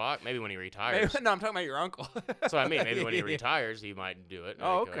hop on the pod. Maybe when he retires. No, I'm talking about your uncle. So I mean, maybe when he retires, he might do it.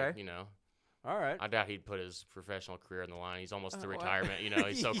 Oh, okay. All right. I doubt he'd put his professional career on the line. He's almost to retirement.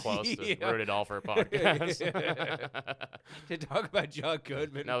 He's so close to ruin it all for a podcast. To talk about John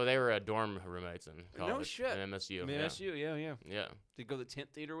Goodman. No, they were dorm roommates in college. No shit. In MSU. MSU, yeah. Yeah. Did you go to the tent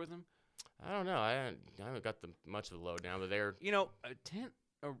theater with him? I don't know. I haven't got much of the lowdown, but they're a tent.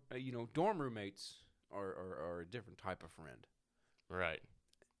 Dorm roommates are a different type of friend. Right.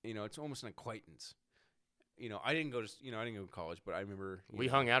 It's almost an acquaintance. I didn't go to college, but I remember we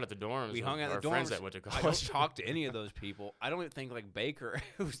hung out at the dorms. We hung out at the dorms. Friends that went to college. I don't talk to any of those people. I don't even think like Baker,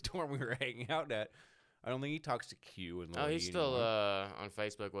 whose dorm we were hanging out at. I don't think he talks to Q and. He's still on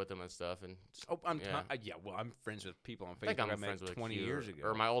Facebook with them and stuff. And well, I'm friends with people on Facebook. I'm friends with 20 Q years ago.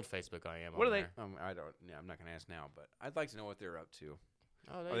 Or my old Facebook, I am. What are they? I don't. Yeah, I'm not gonna ask now, but I'd like to know what they're up to.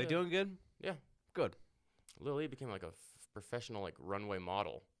 Are they doing good? Yeah, good. Lily became like a professional runway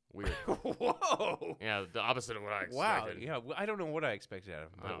model. Weird. Whoa. Yeah, the opposite of what I expected. Wow. Yeah, I don't know what I expected out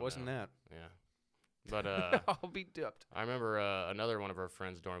of him, but it wasn't that. Yeah. But I'll be dipped. I remember another one of our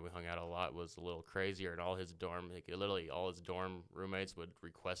friends' dorm we hung out a lot was a little crazier, and all his dorm, literally all his dorm roommates would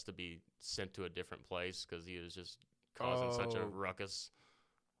request to be sent to a different place because he was just causing such a ruckus.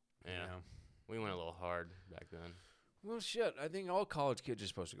 Yeah. We went a little hard back then. Well, shit. I think all college kids are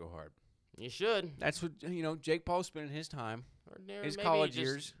supposed to go hard. You should. That's what Jake Paul's spending his time. His maybe college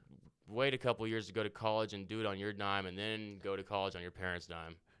years. Wait a couple years to go to college and do it on your dime, and then go to college on your parents'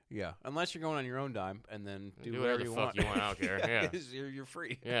 dime. Yeah, unless you're going on your own dime, and then do whatever the fuck want. you want. I don't care. Yeah, you're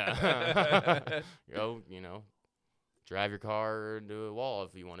free. Yeah. Go, drive your car into a wall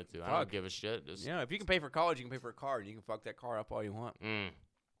if you wanted to. I don't give a shit. If you can pay for college, you can pay for a car, and you can fuck that car up all you want.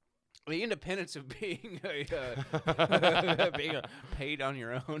 The independence of being paid on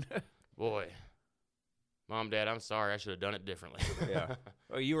your own. Boy. Mom, Dad, I'm sorry. I should have done it differently. Yeah.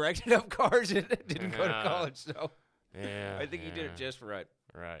 Well, you were acting up cars and didn't go to college, so yeah. I think you did it just right.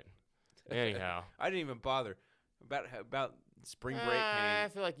 Right. Anyhow, I didn't even bother about spring break. I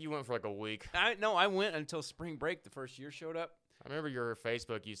feel like you went for like a week. I went until spring break. The first year showed up. I remember your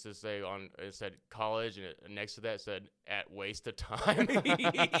Facebook used to say it said college, and next to that said at waste of time.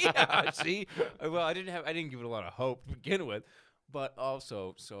 Yeah. See, well, I didn't give it a lot of hope to begin with, but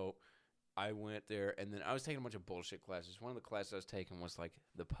also I went there, and then I was taking a bunch of bullshit classes. One of the classes I was taking was like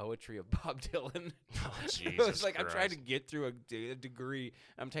the poetry of Bob Dylan. Oh, Jesus It was like Christ. I'm trying to get through a degree.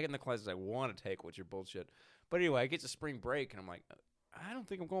 I'm taking the classes I want to take, which are bullshit. But anyway, I get to spring break, and I'm like, I don't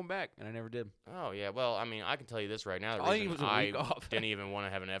think I'm going back, and I never did. Oh, yeah. Well, I mean, I can tell you this right now. The reason I didn't even want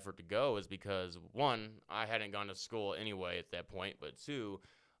to have an effort to go is because, one, I hadn't gone to school anyway at that point, but two,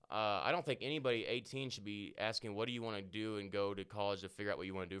 I don't think anybody 18 should be asking, what do you want to do and go to college to figure out what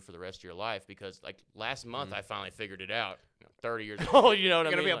you want to do for the rest of your life? Because, like, last month I finally figured it out. 30 years old, you know what I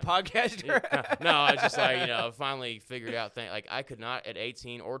mean? You're going to be a podcaster? No, I was just like, finally figured out things. Like, I could not at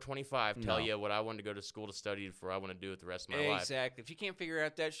 18 or 25 tell you what I wanted to go to school to study for I want to do with the rest of my life. Exactly. If you can't figure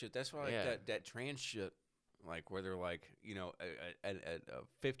out that shit, that's why that trans shit, like, where they're like, a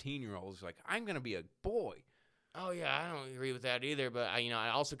 15-year-old is like, I'm going to be a boy. Oh, yeah, I don't agree with that either, but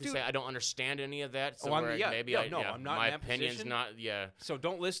I also could say I don't understand any of that. So I'm not my in that opinion's position. not, So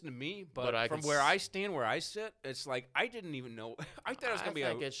don't listen to me, but from where I stand, where I sit, it's like I didn't even know. I thought it was going to be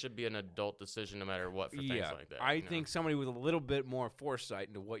I think it should be an adult decision no matter what for things like that. I think somebody with a little bit more foresight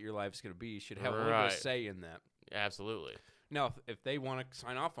into what your life is going to be should have a little bit of say in that. Absolutely. Now, if they want to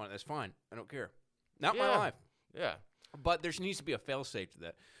sign off on it, that's fine. I don't care. Not my life. Yeah. But there needs to be a fail-safe to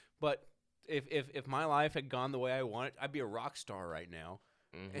that. But if my life had gone the way I wanted, I'd be a rock star right now.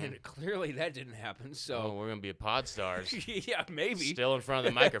 Mm-hmm. And clearly that didn't happen. So we're gonna be a pod stars. Yeah, maybe. Still in front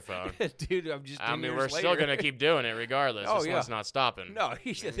of the microphone, dude. We're still gonna keep doing it regardless. This one's not stopping. No,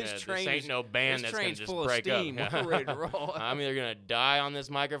 this train ain't no band that's gonna just break up. We're ready to roll. I'm either gonna die on this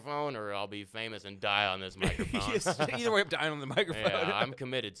microphone or I'll be famous and die on this microphone. Either way, I'm dying on the microphone. Yeah, I'm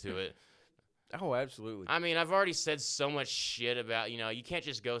committed to it. Oh, absolutely. I mean, I've already said so much shit about, you can't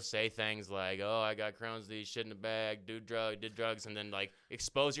just go say things like, oh, I got Crohn's disease, shit in the bag, did drugs, and then, like,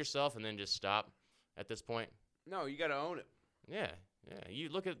 expose yourself and then just stop at this point. No, you got to own it. Yeah. Yeah, you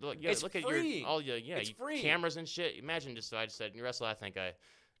look at look it's at free. your all your it's free. cameras and shit. Imagine just I just said, Russell, I think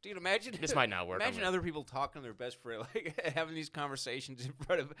Dude, imagine this might not work. Imagine other people talking to their best friend, like having these conversations in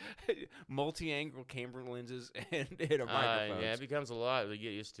front of multi-angle camera lenses and a microphone. Yeah, it becomes a lot. You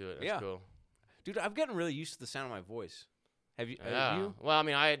get used to it. That's cool. Dude, I've gotten really used to the sound of my voice. Have you? Well, I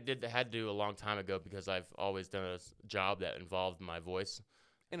mean, I had to a long time ago because I've always done a job that involved my voice,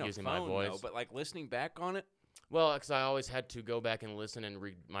 using my voice. But like listening back on it. Well, because I always had to go back and listen and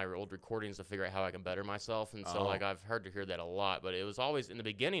read my old recordings to figure out how I can better myself, and so like I've heard to hear that a lot. But it was always in the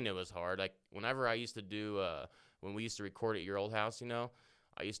beginning it was hard. Like whenever I used to do when we used to record at your old house,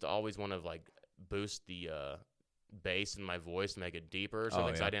 I used to always want to like boost the bass in my voice to make it deeper,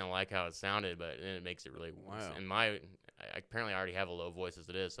 because I didn't like how it sounded. But then it makes it really. Wow. And apparently I already have a low voice as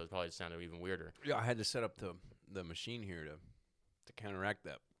it is, so it probably sounded even weirder. Yeah, I had to set up the machine here to counteract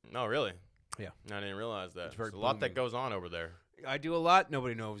that. Oh, really? Yeah. I didn't realize that. There's a lot that goes on over there. I do a lot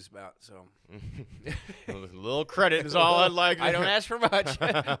nobody knows about, so. A little credit is all I'd like. I don't ask for much.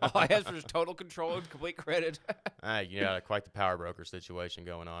 All I ask for is total control and complete credit. Yeah, quite the power broker situation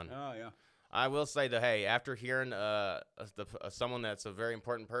going on. Oh, yeah. I will say that, hey, after hearing someone that's a very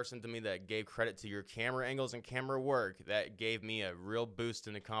important person to me that gave credit to your camera angles and camera work, that gave me a real boost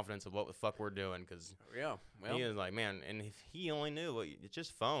in the confidence of what the fuck we're doing. Because he was like, man, and if he only knew, it's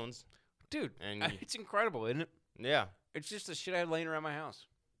just phones. Dude, it's incredible, isn't it? Yeah. It's just the shit I had laying around my house.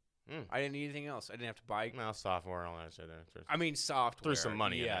 I didn't need anything else. I didn't have to buy. No, software, all that shit. I mean, software. Threw some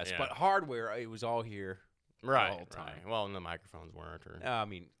money yes, in it, but hardware, it was all here. Right, the whole time. Right. Well, and the microphones weren't. I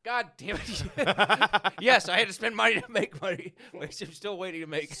mean, God damn it. Yes, I had to spend money to make money, which I'm still waiting to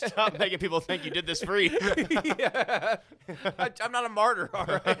make. Stop making people think you did this free. Yeah. I'm not a martyr, all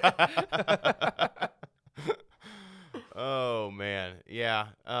right? Oh, man. Yeah.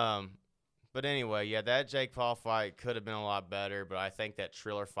 But anyway, yeah, that Jake Paul fight could have been a lot better, but I think that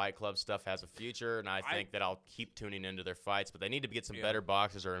Triller Fight Club stuff has a future, and I think that I'll keep tuning into their fights, but they need to get some better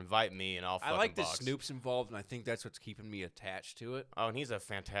boxers or invite me, and I'll fucking box. I like that Snoop's involved, and I think that's what's keeping me attached to it. Oh, and he's a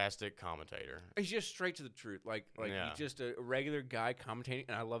fantastic commentator. He's just straight to the truth. Like he's just a regular guy commentating,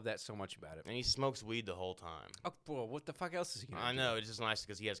 and I love that so much about it. And he smokes weed the whole time. Oh, well, what the fuck else is he gonna do? I know, it's just nice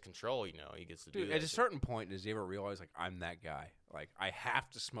because he has control, he gets to do that. At a certain point, does he ever realize, like, I'm that guy? Like, I have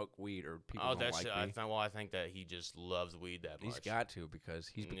to smoke weed or people don't like me. Well, I think that he just loves weed that much. He's got to, because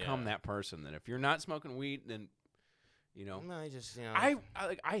he's become that person. That if you're not smoking weed, then, No, I just,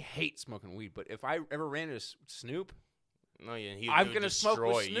 I hate smoking weed, but if I ever ran into Snoop, I'm gonna smoke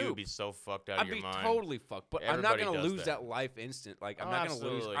with Snoop. You'd be so fucked out of your mind. I'd be totally fucked. But Everybody I'm not gonna lose that life instant. Like, I'm not gonna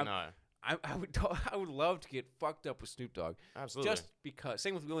lose. I would love to get fucked up with Snoop Dogg. Absolutely. Just because.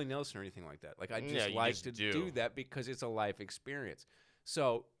 Same with Willie Nelson or anything like that. Like, I just like to do that because it's a life experience.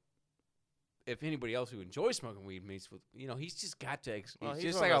 So, if anybody else who enjoys smoking weed meets with, he's just got to. He's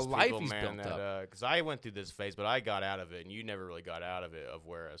just like a life he's built up. Because I went through this phase, but I got out of it, and you never really got out of it. Of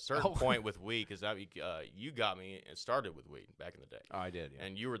where a certain point with weed, because you got me and started with weed back in the day. Oh, I did. Yeah.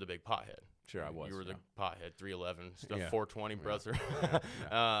 And you were the big pothead. Sure, I was. You were the pothead, 311, stuff, 420, brother.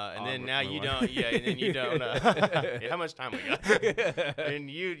 Yeah. And then now you don't. Yeah, and then you don't. How much time we got?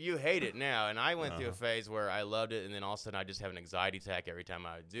 And you hate it now. And I went through a phase where I loved it, and then all of a sudden I just have an anxiety attack every time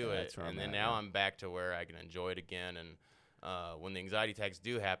I would do it. And then now I'm back to where I can enjoy it again. And when the anxiety attacks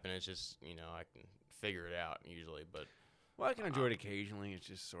do happen, it's just I can figure it out usually. But I can enjoy it occasionally. It's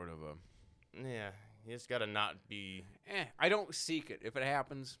just sort of a you just gotta not be. I don't seek it. If it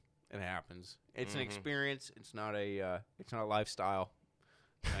happens. It happens. It's an experience. It's not a lifestyle,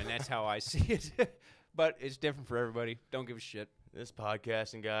 and that's how I see it. But it's different for everybody. Don't give a shit. This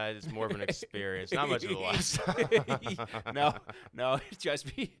podcasting, guys, it's more of an experience, not much of a lifestyle. No,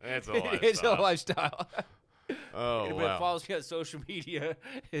 just be. It's a lifestyle. It's a lifestyle. Oh, Anybody that follows me on social media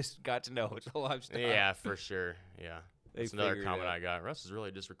has got to know it's a lifestyle. Yeah, for sure. Yeah. That's another comment I got. Russ is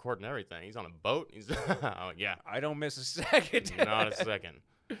really just recording everything. He's on a boat. He's yeah. I don't miss a second. Not a second.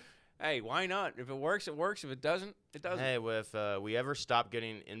 Hey, why not? If it works, it works. If it doesn't, it doesn't. Hey, if we ever stop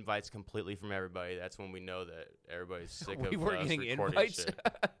getting invites completely from everybody, that's when we know that everybody's sick of us getting invites.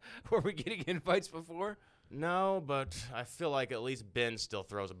 Were we getting invites before? No, but I feel like at least Ben still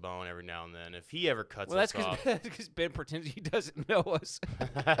throws a bone every now and then. If he ever cuts us off. That's because Ben pretends he doesn't know us.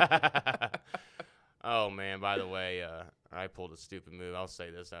 Oh, man, by the way, I pulled a stupid move. I'll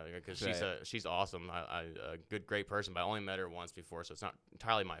say this because she's awesome. A good, great person, but I only met her once before, so it's not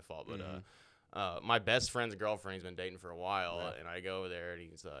entirely my fault. But my best friend's girlfriend, he's been dating for a while, and I go over there, and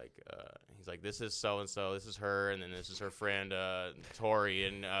he's like, this is so and so, this is her, and then this is her friend Tori,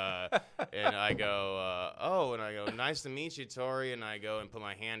 and I go, oh, and I go, nice to meet you, Tori, and I go and put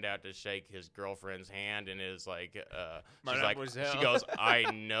my hand out to shake his girlfriend's hand, and is like, she goes, I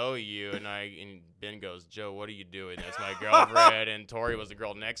know you, and Ben goes, Joe, what are you doing? That's my girlfriend, and Tori was the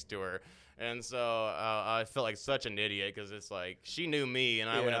girl next to her. And so I felt like such an idiot because it's like she knew me, and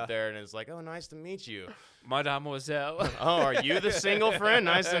I went up there, and it's like, oh, nice to meet you. Mademoiselle. Oh, are you the single friend?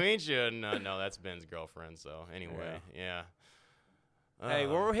 Nice to meet you. And, no, that's Ben's girlfriend. So anyway, Hey,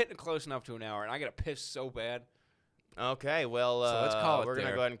 we're hitting close enough to an hour, and I got to piss so bad. Okay, well, so let's call it we're going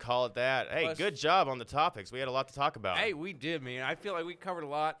to go ahead and call it that. Hey, good job on the topics. We had a lot to talk about. Hey, we did, man. I feel like we covered a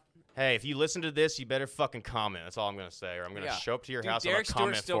lot. Hey, if you listen to this, you better fucking comment. That's all I'm going to say. Or I'm going to show up to your house and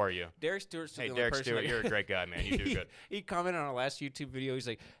comment for you. Derek Stewart's still the only person. Hey, Derek Stewart, you're a great guy, man. You do good. He commented on our last YouTube video. He's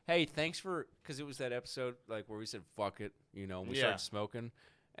like, hey, thanks for – because it was that episode like where we said, fuck it, and we started smoking.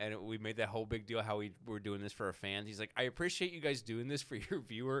 And we made that whole big deal how we were doing this for our fans. He's like, I appreciate you guys doing this for your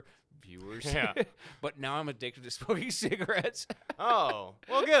viewers. Yeah. But now I'm addicted to smoking cigarettes. Oh,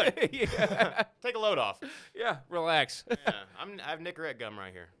 well, good. Take a load off. Yeah, relax. Yeah, I have Nicorette gum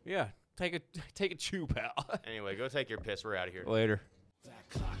right here. Yeah, take a chew, pal. Anyway, go take your piss. We're out of here. Later. That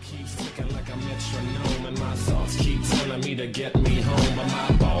clock keeps ticking like a metronome, and my thoughts keep telling me to get me home, but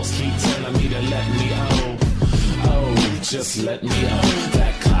my balls keep telling me to let me just let me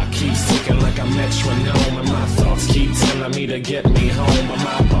That clock keeps ticking like a metronome, and my thoughts keep telling me to get me home, but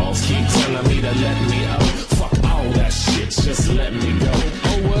my balls keep telling me to let me Fuck all that shit, just let me go.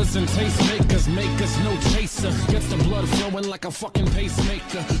 Owers and tastemakers make us no chaser. Gets the blood flowing like a fucking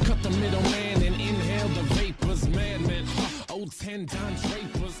pacemaker. Cut the middleman and inhale the vapors, madman. Old 10 Don Draper.